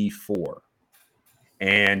maybe 4.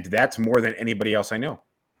 And that's more than anybody else I know.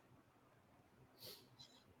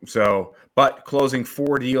 So, but closing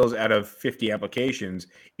 4 deals out of 50 applications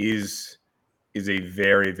is a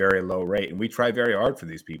very, very low rate. And we try very hard for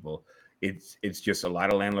these people. It's just a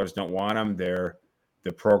lot of landlords don't want them.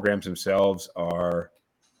 The programs themselves are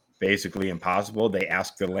basically impossible. They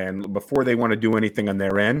ask the landlord before they want to do anything on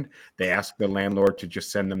their end. They ask the landlord to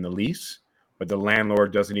just send them the lease, but the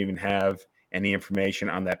landlord doesn't even have any information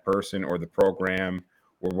on that person or the program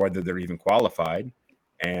or whether they're even qualified.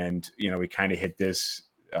 And we kind of hit this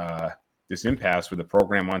this impasse where the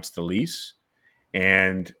program wants the lease,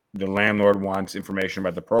 and the landlord wants information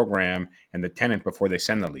about the program and the tenant before they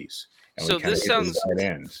send the lease. And So this sounds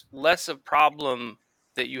less a problem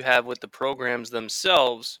that you have with the programs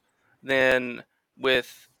themselves than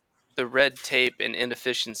with the red tape and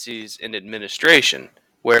inefficiencies in administration,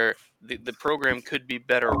 where the program could be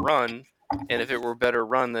better run, and if it were better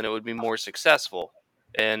run, then it would be more successful.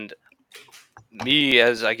 And me,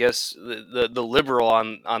 as I guess the liberal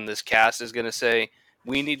on this cast, is going to say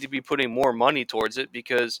we need to be putting more money towards it,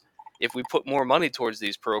 because if we put more money towards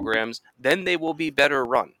these programs, then they will be better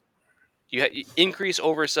run. You increase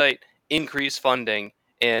oversight, increase funding,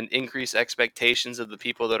 and increase expectations of the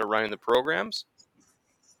people that are running the programs.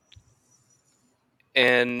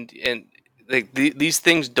 And these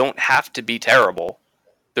things don't have to be terrible.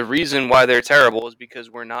 The reason why they're terrible is because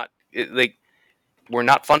we're not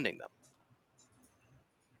funding them.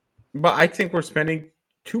 But I think we're spending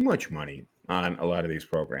too much money on a lot of these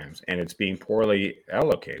programs, and it's being poorly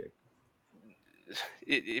allocated.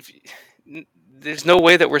 There's no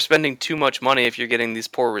way that we're spending too much money if you're getting these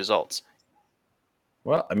poor results.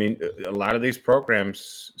 Well, I mean, a lot of these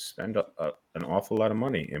programs spend an awful lot of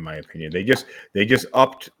money, in my opinion. They just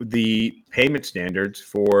upped the payment standards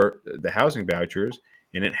for the housing vouchers,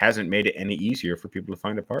 and it hasn't made it any easier for people to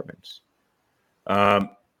find apartments.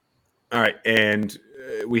 All right, and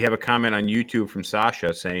we have a comment on YouTube from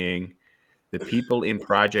Sasha saying, the people in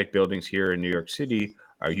project buildings here in New York City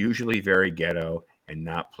are usually very ghetto and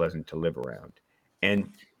not pleasant to live around.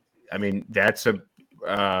 And I mean, that's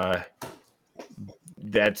I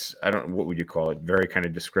don't know, what would you call it? Very kind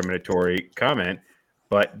of discriminatory comment,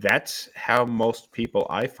 but that's how most people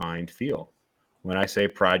I find feel. When I say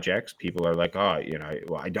projects, people are like, oh,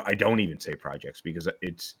 I don't even say projects because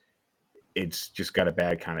it's just got a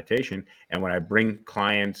bad connotation. And when I bring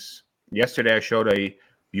clients, yesterday I showed a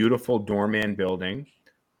beautiful doorman building,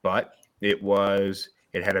 but it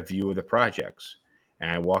had a view of the projects. And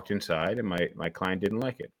I walked inside, and my client didn't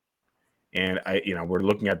like it. And we're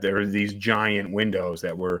looking at, there are these giant windows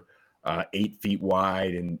that were 8 feet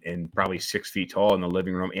wide and probably 6 feet tall in the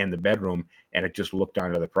living room and the bedroom, and it just looked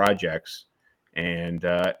onto the projects. And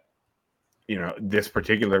this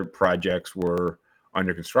particular projects were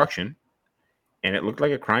under construction, and it looked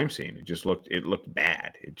like a crime scene. It looked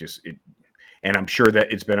bad. And I'm sure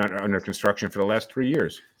that it's been under construction for the last 3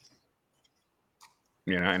 years.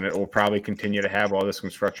 And it will probably continue to have all this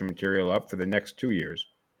construction material up for the next 2 years.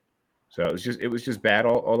 So it was just bad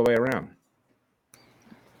all the way around.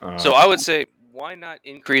 So I would say, why not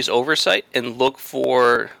increase oversight and look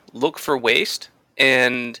for waste?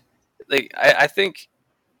 And I think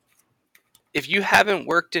if you haven't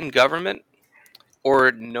worked in government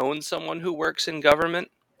or known someone who works in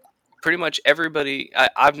government, pretty much everybody.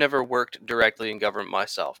 I've never worked directly in government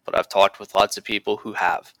myself, but I've talked with lots of people who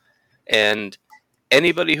have, and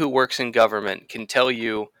anybody who works in government can tell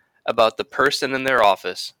you about the person in their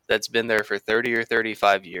office that's been there for 30 or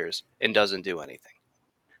 35 years and doesn't do anything.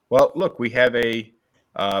 Well, look, we have a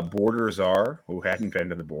border czar who hadn't been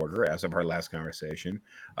to the border as of our last conversation.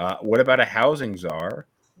 What about a housing czar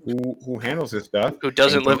who handles this stuff? Who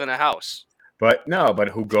doesn't live in a house. But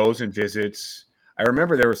who goes and visits. I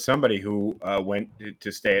remember there was somebody who went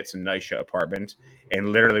to stay at some nice apartments and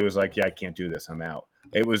literally was like, yeah, I can't do this. I'm out.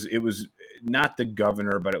 It was not the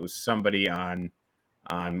governor, but it was somebody on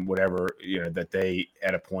whatever, that they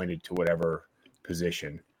had appointed to whatever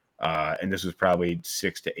position. And this was probably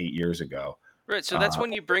 6 to 8 years ago. Right. So that's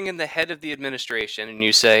when you bring in the head of the administration and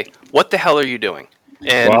you say, what the hell are you doing?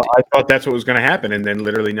 And well, I thought that's what was going to happen. And then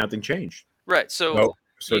literally nothing changed. Right. So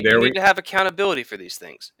you need to have accountability for these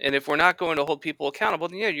things. And if we're not going to hold people accountable,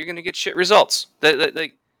 then you're going to get shit results.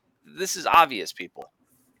 This is obvious, people.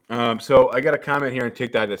 So I got a comment here on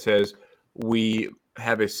TikTok that says, we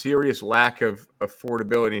have a serious lack of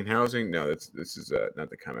affordability in housing. No, this is not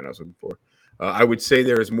the comment I was looking for. I would say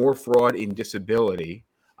there is more fraud in disability.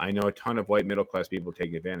 I know a ton of white middle-class people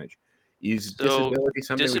taking advantage. Is disability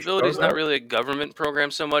something? Disability is not really a government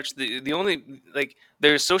program so much. The only,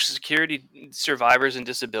 there's Social Security survivors and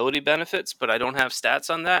disability benefits, but I don't have stats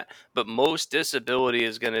on that. But most disability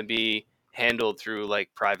is going to be handled through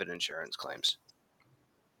private insurance claims.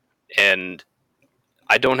 And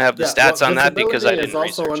I don't have the stats on that because I didn't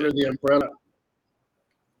research it. Also under the umbrella.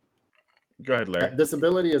 Go ahead, Larry.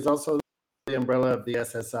 Disability is also the umbrella of the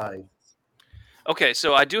SSI. Okay,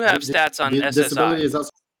 so I do have stats on Disability SSI. is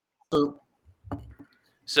also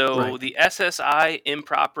So right. the SSI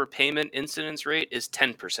improper payment incidence rate is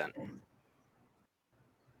 10%.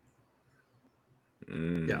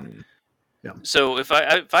 Yeah. Yeah. So if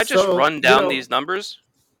I just So, run down these numbers,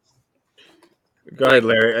 Go ahead,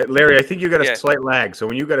 Larry. Larry, I think you got a Yeah. slight lag, so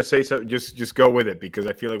when you got to say something, just go with it because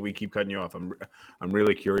I feel like we keep cutting you off. I'm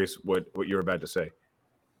really curious what you're about to say.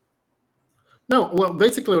 No, well,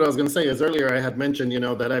 basically what I was going to say is earlier I had mentioned,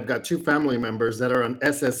 that I've got two family members that are on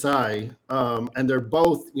SSI, and they're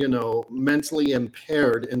both, mentally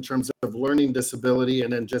impaired in terms of learning disability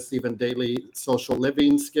and then just even daily social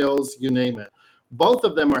living skills, you name it. Both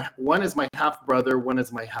of them one is my half brother, one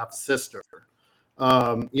is my half sister.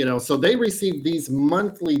 So they receive these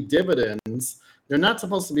monthly dividends. They're not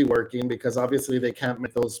supposed to be working because obviously they can't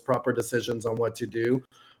make those proper decisions on what to do.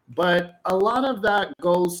 But a lot of that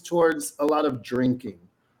goes towards a lot of drinking.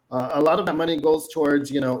 A lot of that money goes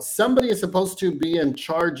towards, somebody is supposed to be in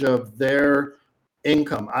charge of their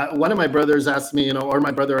income. One of my brothers asked me, or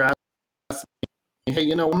my brother asked me,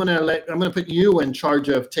 hey, I'm gonna put you in charge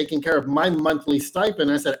of taking care of my monthly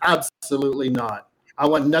stipend. I said, absolutely not. I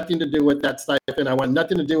want nothing to do with that stipend. I want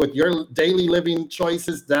nothing to do with your daily living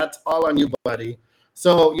choices. That's all on you, buddy.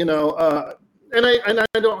 So, and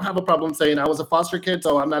I don't have a problem saying I was a foster kid,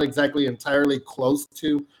 so I'm not exactly entirely close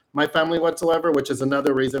to my family whatsoever, which is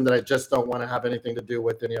another reason that I just don't want to have anything to do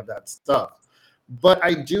with any of that stuff. But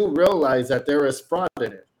I do realize that there is fraud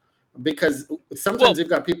in it because sometimes you've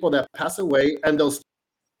got people that pass away and those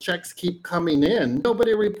checks keep coming in.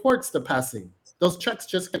 Nobody reports the passing. Those checks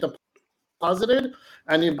just get deposited,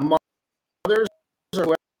 and if mothers or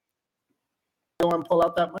whoever go and pull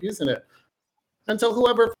out that money using it until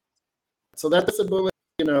whoever. So that disability,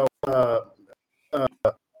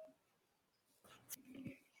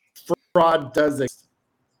 fraud does exist.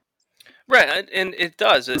 right, and it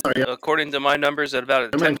does. According to my numbers, at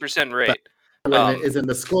about a 10% rate. Is in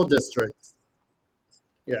the school districts.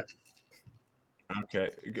 Yeah. Okay.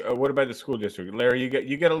 What about the school district, Larry? You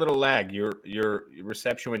get a little lag. Your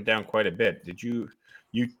reception went down quite a bit. Did you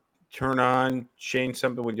change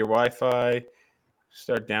something with your Wi-Fi?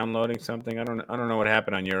 Start downloading something? I don't know what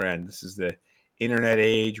happened on your end. This is the internet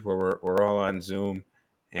age where we're all on Zoom,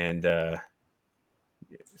 and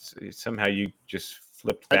somehow you just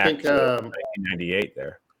flipped back to 1998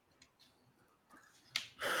 there.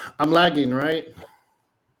 I'm lagging, right?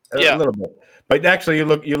 A little bit, but actually you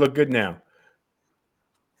look good now.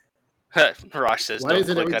 Rosh says, why is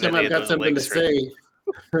it every time I've got something to say?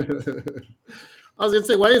 I was going to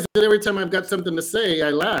say, why is it every time I've got something to say, I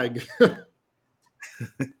lag?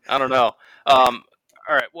 I don't know. All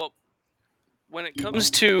right. Well, when it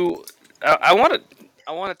comes to, I want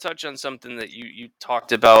to touch on something that you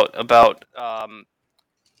talked about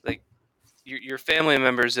like your family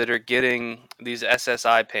members that are getting these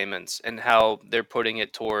SSI payments and how they're putting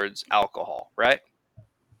it towards alcohol, right?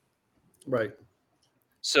 Right.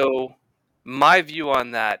 So my view on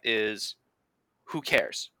that is, who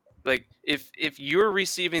cares? Like if you're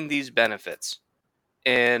receiving these benefits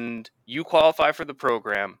and you qualify for the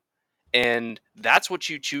program and that's what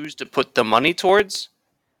you choose to put the money towards,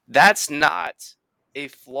 that's not a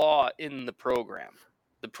flaw in the program.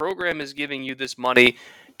 The program is giving you this money.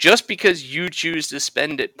 Just because you choose to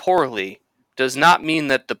spend it poorly does not mean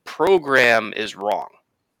that the program is wrong.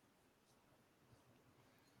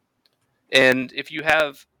 And if you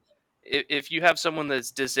have someone that's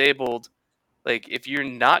disabled, like if you're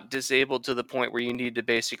not disabled to the point where you need to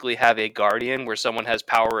basically have a guardian where someone has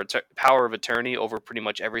power of attorney over pretty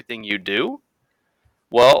much everything you do,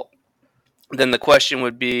 well, then the question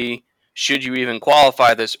would be, should you even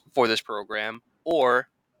qualify for this program? Or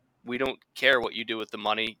we don't care what you do with the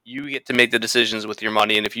money. You get to make the decisions with your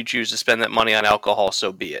money, and if you choose to spend that money on alcohol,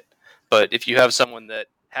 so be it. But if you have someone that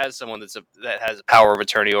has a power of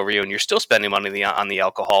attorney over you, and you're still spending money on the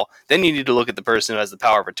alcohol, then you need to look at the person who has the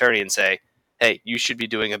power of attorney and say, hey, you should be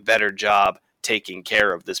doing a better job taking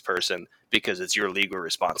care of this person because it's your legal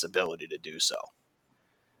responsibility to do so.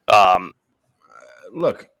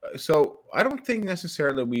 Look, so I don't think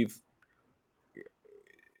necessarily we've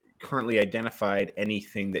currently identified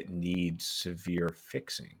anything that needs severe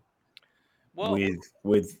fixing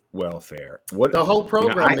with welfare. What the whole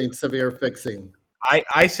program needs severe fixing.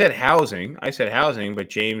 I said housing. But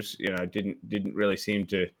James, didn't really seem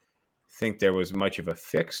to think there was much of a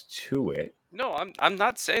fix to it. No, I'm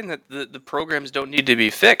not saying that the programs don't need to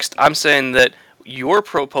be fixed. I'm saying that your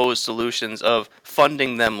proposed solutions of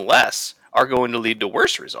funding them less are going to lead to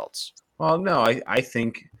worse results. Well, no, I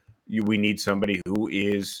think we need somebody who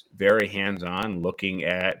is very hands-on, looking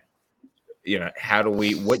at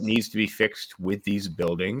what needs to be fixed with these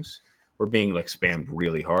buildings? We're being like spammed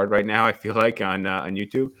really hard right now, I feel like, on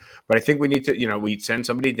YouTube. But I think we need to, we send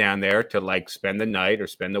somebody down there to like spend the night or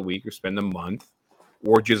spend the week or spend the month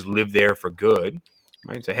or just live there for good.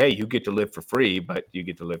 Right? And say, hey, you get to live for free, but you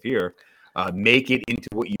get to live here. Make it into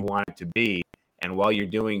what you want it to be. And while you're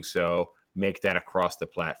doing so, make that across the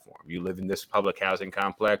platform. You live in this public housing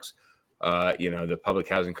complex, the public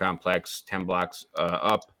housing complex, 10 blocks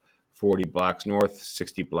up, 40 blocks north,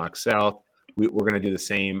 60 blocks south. We're going to do the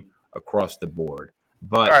same across the board.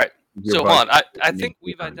 But all right. So hold on. I think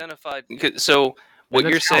we've identified. So what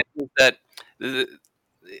you're saying is that,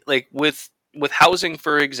 like with housing,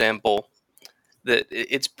 for example, that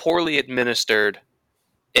it's poorly administered,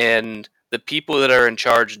 and the people that are in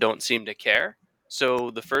charge don't seem to care. So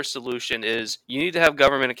the first solution is you need to have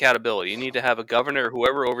government accountability. You need to have a governor, or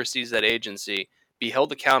whoever oversees that agency, be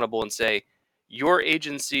held accountable and say, your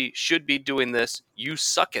agency should be doing this. You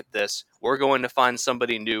suck at this. We're going to find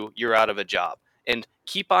somebody new. You're out of a job. And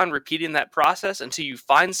keep on repeating that process until you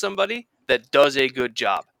find somebody that does a good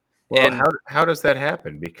job. Well, and how does that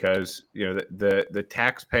happen? Because the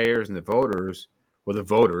taxpayers and the voters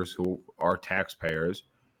who are taxpayers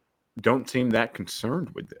don't seem that concerned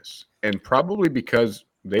with this, and probably because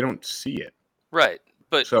they don't see it. Right.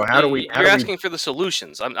 But so you're asking for the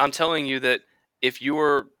solutions. I'm telling you that if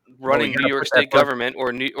you're running New York State government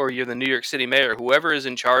or you're the New York City mayor, whoever is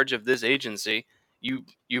in charge of this agency, you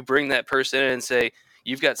bring that person in and say,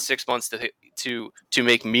 you've got 6 months to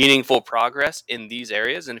make meaningful progress in these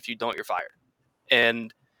areas, and if you don't, you're fired.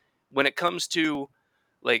 And when it comes to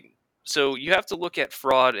so you have to look at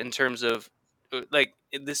fraud in terms of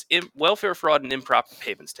this welfare fraud and improper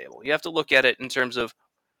payments table. You have to look at it in terms of,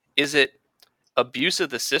 is it abuse of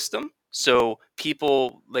the system? So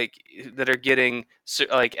people that are getting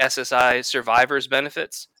SSI survivors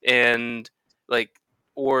benefits, and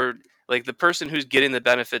or the person who's getting the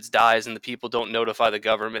benefits dies and the people don't notify the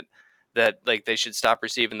government that they should stop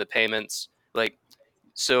receiving the payments.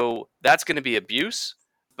 So that's going to be abuse.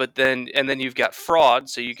 But then you've got fraud.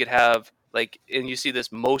 So you could have and you see this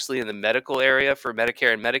mostly in the medical area for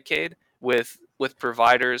Medicare and Medicaid with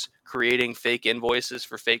providers creating fake invoices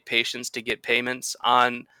for fake patients to get payments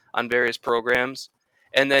on various programs.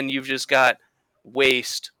 And then you've just got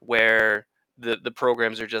waste where the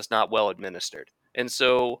programs are just not well administered. And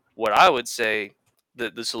so what I would say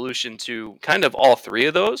that the solution to kind of all three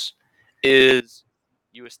of those is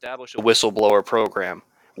you establish a whistleblower program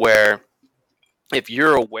where if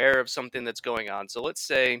you're aware of something that's going on, so let's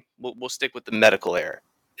say we'll stick with the medical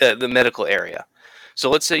area. So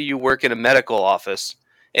let's say you work in a medical office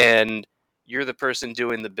and you're the person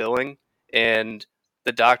doing the billing, and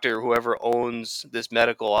the doctor, whoever owns this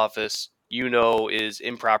medical office, is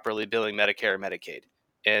improperly billing Medicare or Medicaid.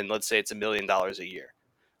 And let's say it's $1 million a year.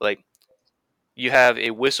 You have a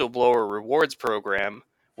whistleblower rewards program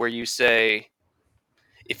where you say,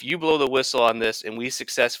 if you blow the whistle on this and we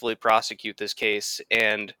successfully prosecute this case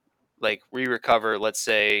and we recover, let's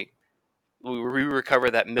say we recover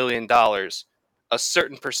that $1 million, a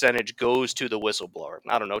certain percentage goes to the whistleblower.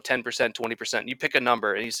 I don't know, 10%, 20%. You pick a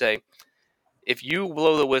number and you say, if you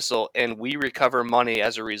blow the whistle and we recover money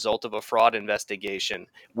as a result of a fraud investigation,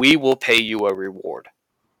 we will pay you a reward.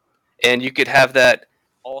 And you could have that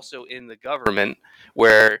also in the government,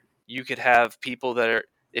 where you could have people that are,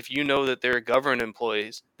 if you know that there are government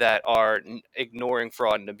employees that are ignoring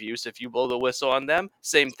fraud and abuse, if you blow the whistle on them,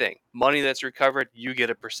 same thing. Money that's recovered, you get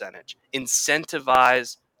a percentage.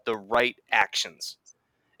 Incentivize the right actions.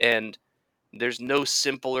 And there's no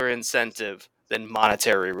simpler incentive than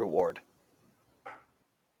monetary reward.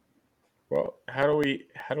 Well, how do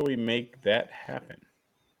we make that happen?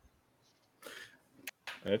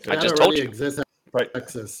 I just told you. Exists in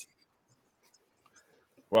Texas.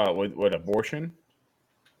 Well, with abortion?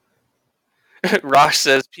 Rosh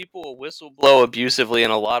says people will whistleblow abusively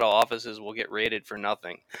and a lot of offices will get raided for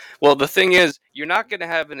nothing. Well, the thing is, you're not going to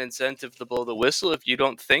have an incentive to blow the whistle if you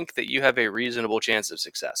don't think that you have a reasonable chance of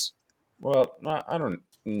success. Well, I don't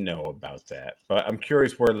know about that, but I'm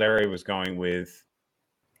curious where Larry was going with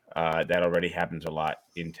that. Already happens a lot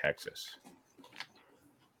in Texas.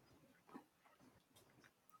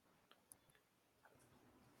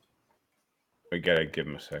 We gotta give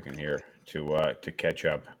him a second here to catch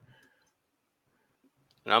up.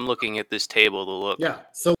 And I'm looking at this table to look. Yeah,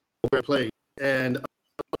 so we're playing, and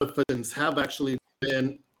other offenses have actually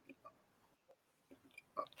been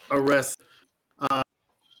arrested.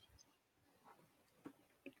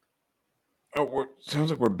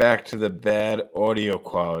 Sounds like we're back to the bad audio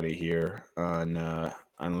quality here on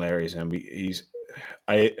Larry's end.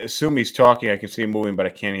 I assume he's talking. I can see him moving, but I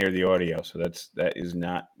can't hear the audio. So that is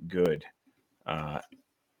not good.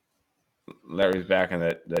 Larry's back on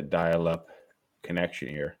that dial-up connection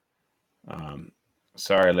here.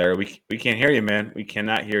 Sorry, Larry. We can't hear you, man. We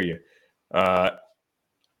cannot hear you.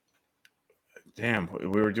 Damn,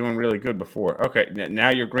 we were doing really good before. Okay, now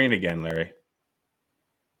you're green again, Larry.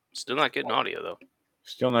 Still not getting audio though.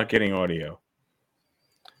 Still not getting audio.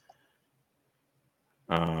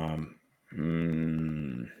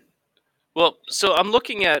 Well, so I'm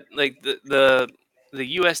looking at like the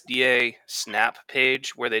USDA SNAP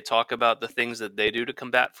page where they talk about the things that they do to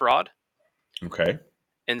combat fraud. Okay.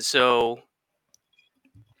 And so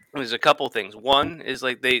there's a couple things. One is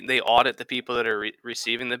like they audit the people that are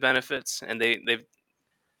receiving the benefits, and they've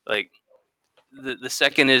like the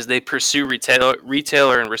second is they pursue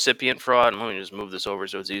retailer and recipient fraud. And let me just move this over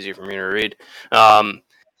so it's easier for me to read.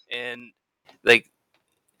 And like.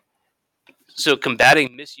 So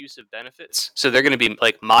combating misuse of benefits. So they're going to be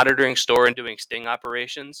like monitoring store and doing sting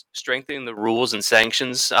operations, strengthening the rules and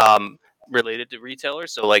sanctions related to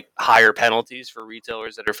retailers. So like higher penalties for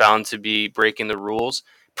retailers that are found to be breaking the rules,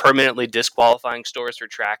 permanently disqualifying stores for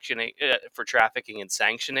trafficking and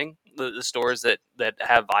sanctioning the stores that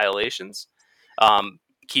have violations,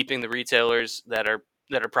 keeping the retailers that are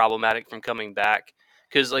problematic from coming back.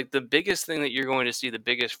 Because like the biggest thing that you're going to see, the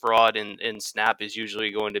biggest fraud in SNAP is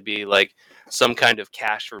usually going to be like some kind of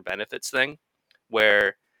cash for benefits thing,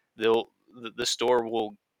 where the store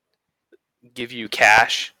will give you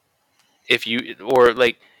cash if you, or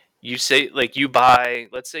like you say, like you buy,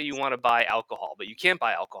 let's say you want to buy alcohol, but you can't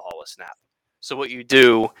buy alcohol with SNAP. So what you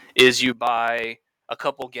do is you buy a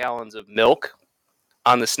couple gallons of milk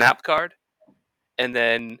on the SNAP card, and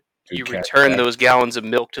then you return those gallons of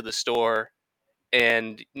milk to the store.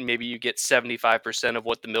 And maybe you get 75% of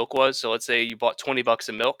what the milk was. So let's say you bought $20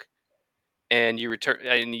 of milk, and you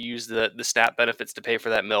use the SNAP benefits to pay for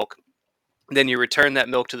that milk. Then you return that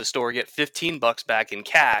milk to the store, get $15 back in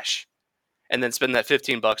cash, and then spend that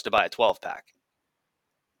 $15 to buy a 12-pack.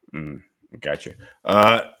 Gotcha.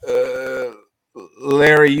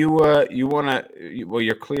 Larry, you want to? Well,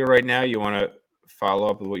 you're clear right now. You want to follow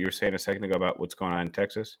up with what you were saying a second ago about what's going on in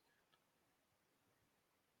Texas?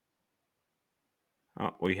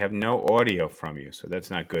 Oh, we have no audio from you, so that's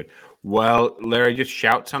not good. Well, Larry, just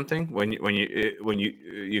shout something when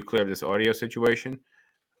you clear this audio situation.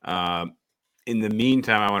 In the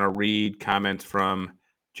meantime, I want to read comments from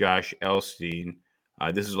Josh Elstein.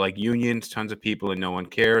 This is like unions, tons of people, and no one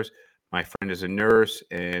cares. My friend is a nurse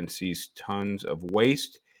and sees tons of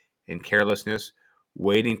waste and carelessness,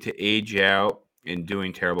 waiting to age out and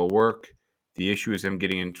doing terrible work. The issue is I'm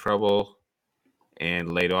getting in trouble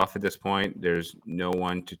and laid off at this point. There's no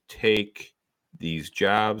one to take these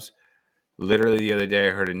jobs. Literally the other day,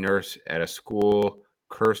 I heard a nurse at a school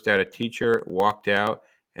cursed out a teacher, walked out,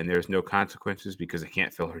 and there's no consequences because they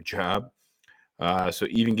can't fill her job. So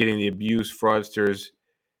even getting the abuse fraudsters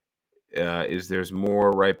there's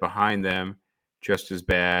more right behind them, just as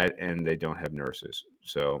bad, and they don't have nurses.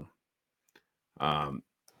 So,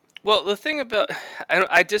 well, the thing about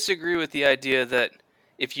I disagree with the idea that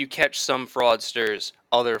if you catch some fraudsters,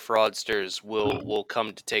 other fraudsters will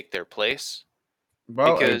come to take their place.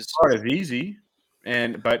 Well, because it's part of easy,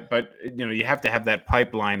 but you have to have that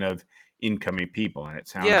pipeline of incoming people, and it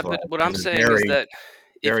sounds but what I'm saying is that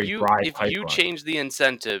if you change the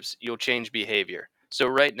incentives, you'll change behavior. So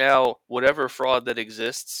right now, whatever fraud that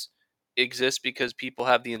exists because people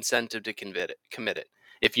have the incentive to commit it.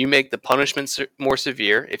 If you make the punishment more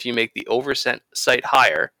severe, if you make the oversight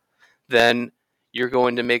higher, then you're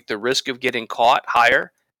going to make the risk of getting caught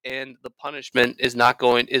higher, and the punishment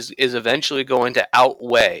is eventually going to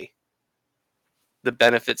outweigh the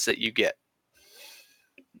benefits that you get.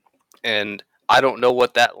 And I don't know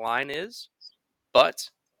what that line is, but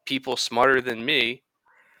people smarter than me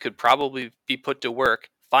could probably be put to work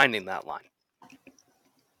finding that line.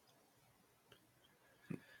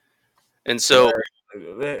 And so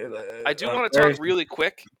I do want to talk really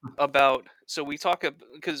quick about, so we talk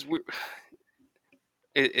because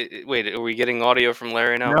wait, are we getting audio from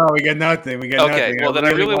Larry now? No, we got nothing. Okay, well then I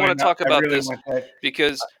really want to talk about this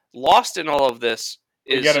because lost in all of this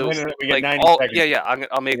is we got 90 seconds. Yeah.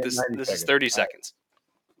 I'll make this. This is 30 seconds.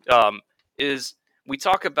 Is we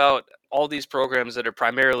talk about all these programs that are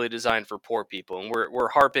primarily designed for poor people, and we're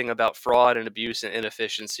harping about fraud and abuse and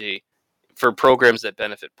inefficiency for programs that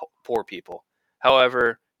benefit poor people.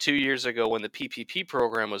 However, 2 years ago when the PPP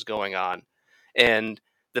program was going on, and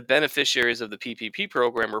the beneficiaries of the PPP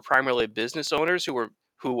program were primarily business owners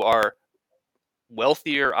who are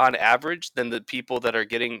wealthier on average than the people that are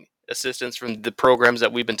getting assistance from the programs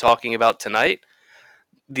that we've been talking about tonight.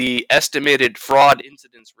 the estimated fraud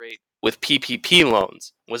incidence rate with PPP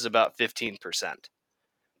loans was about 15%.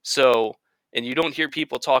 So, and you don't hear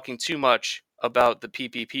people talking too much about the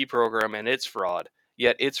PPP program and its fraud,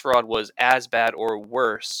 yet its fraud was as bad or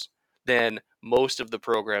worse than most of the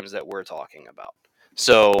programs that we're talking about.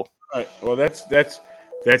 So, all right. Well, that's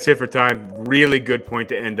it for time. Really good point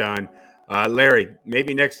to end on. Larry,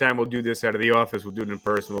 maybe next time we'll do this out of the office. We'll do it in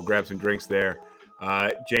person. We'll grab some drinks there.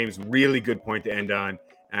 James, really good point to end on.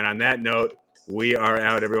 And on that note, we are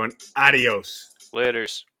out, everyone. Adios.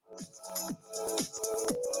 laters.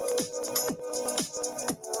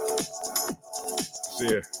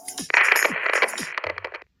 See ya.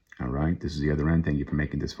 All right, this is the other end. Thank you for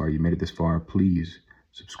making this far. You made it this far. Please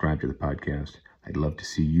subscribe to the podcast. I'd love to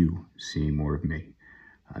see you seeing more of me.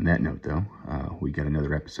 On that note, though, we got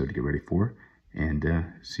another episode to get ready for, and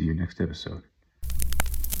see you next episode.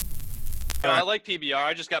 I like PBR.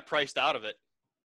 I just got priced out of it.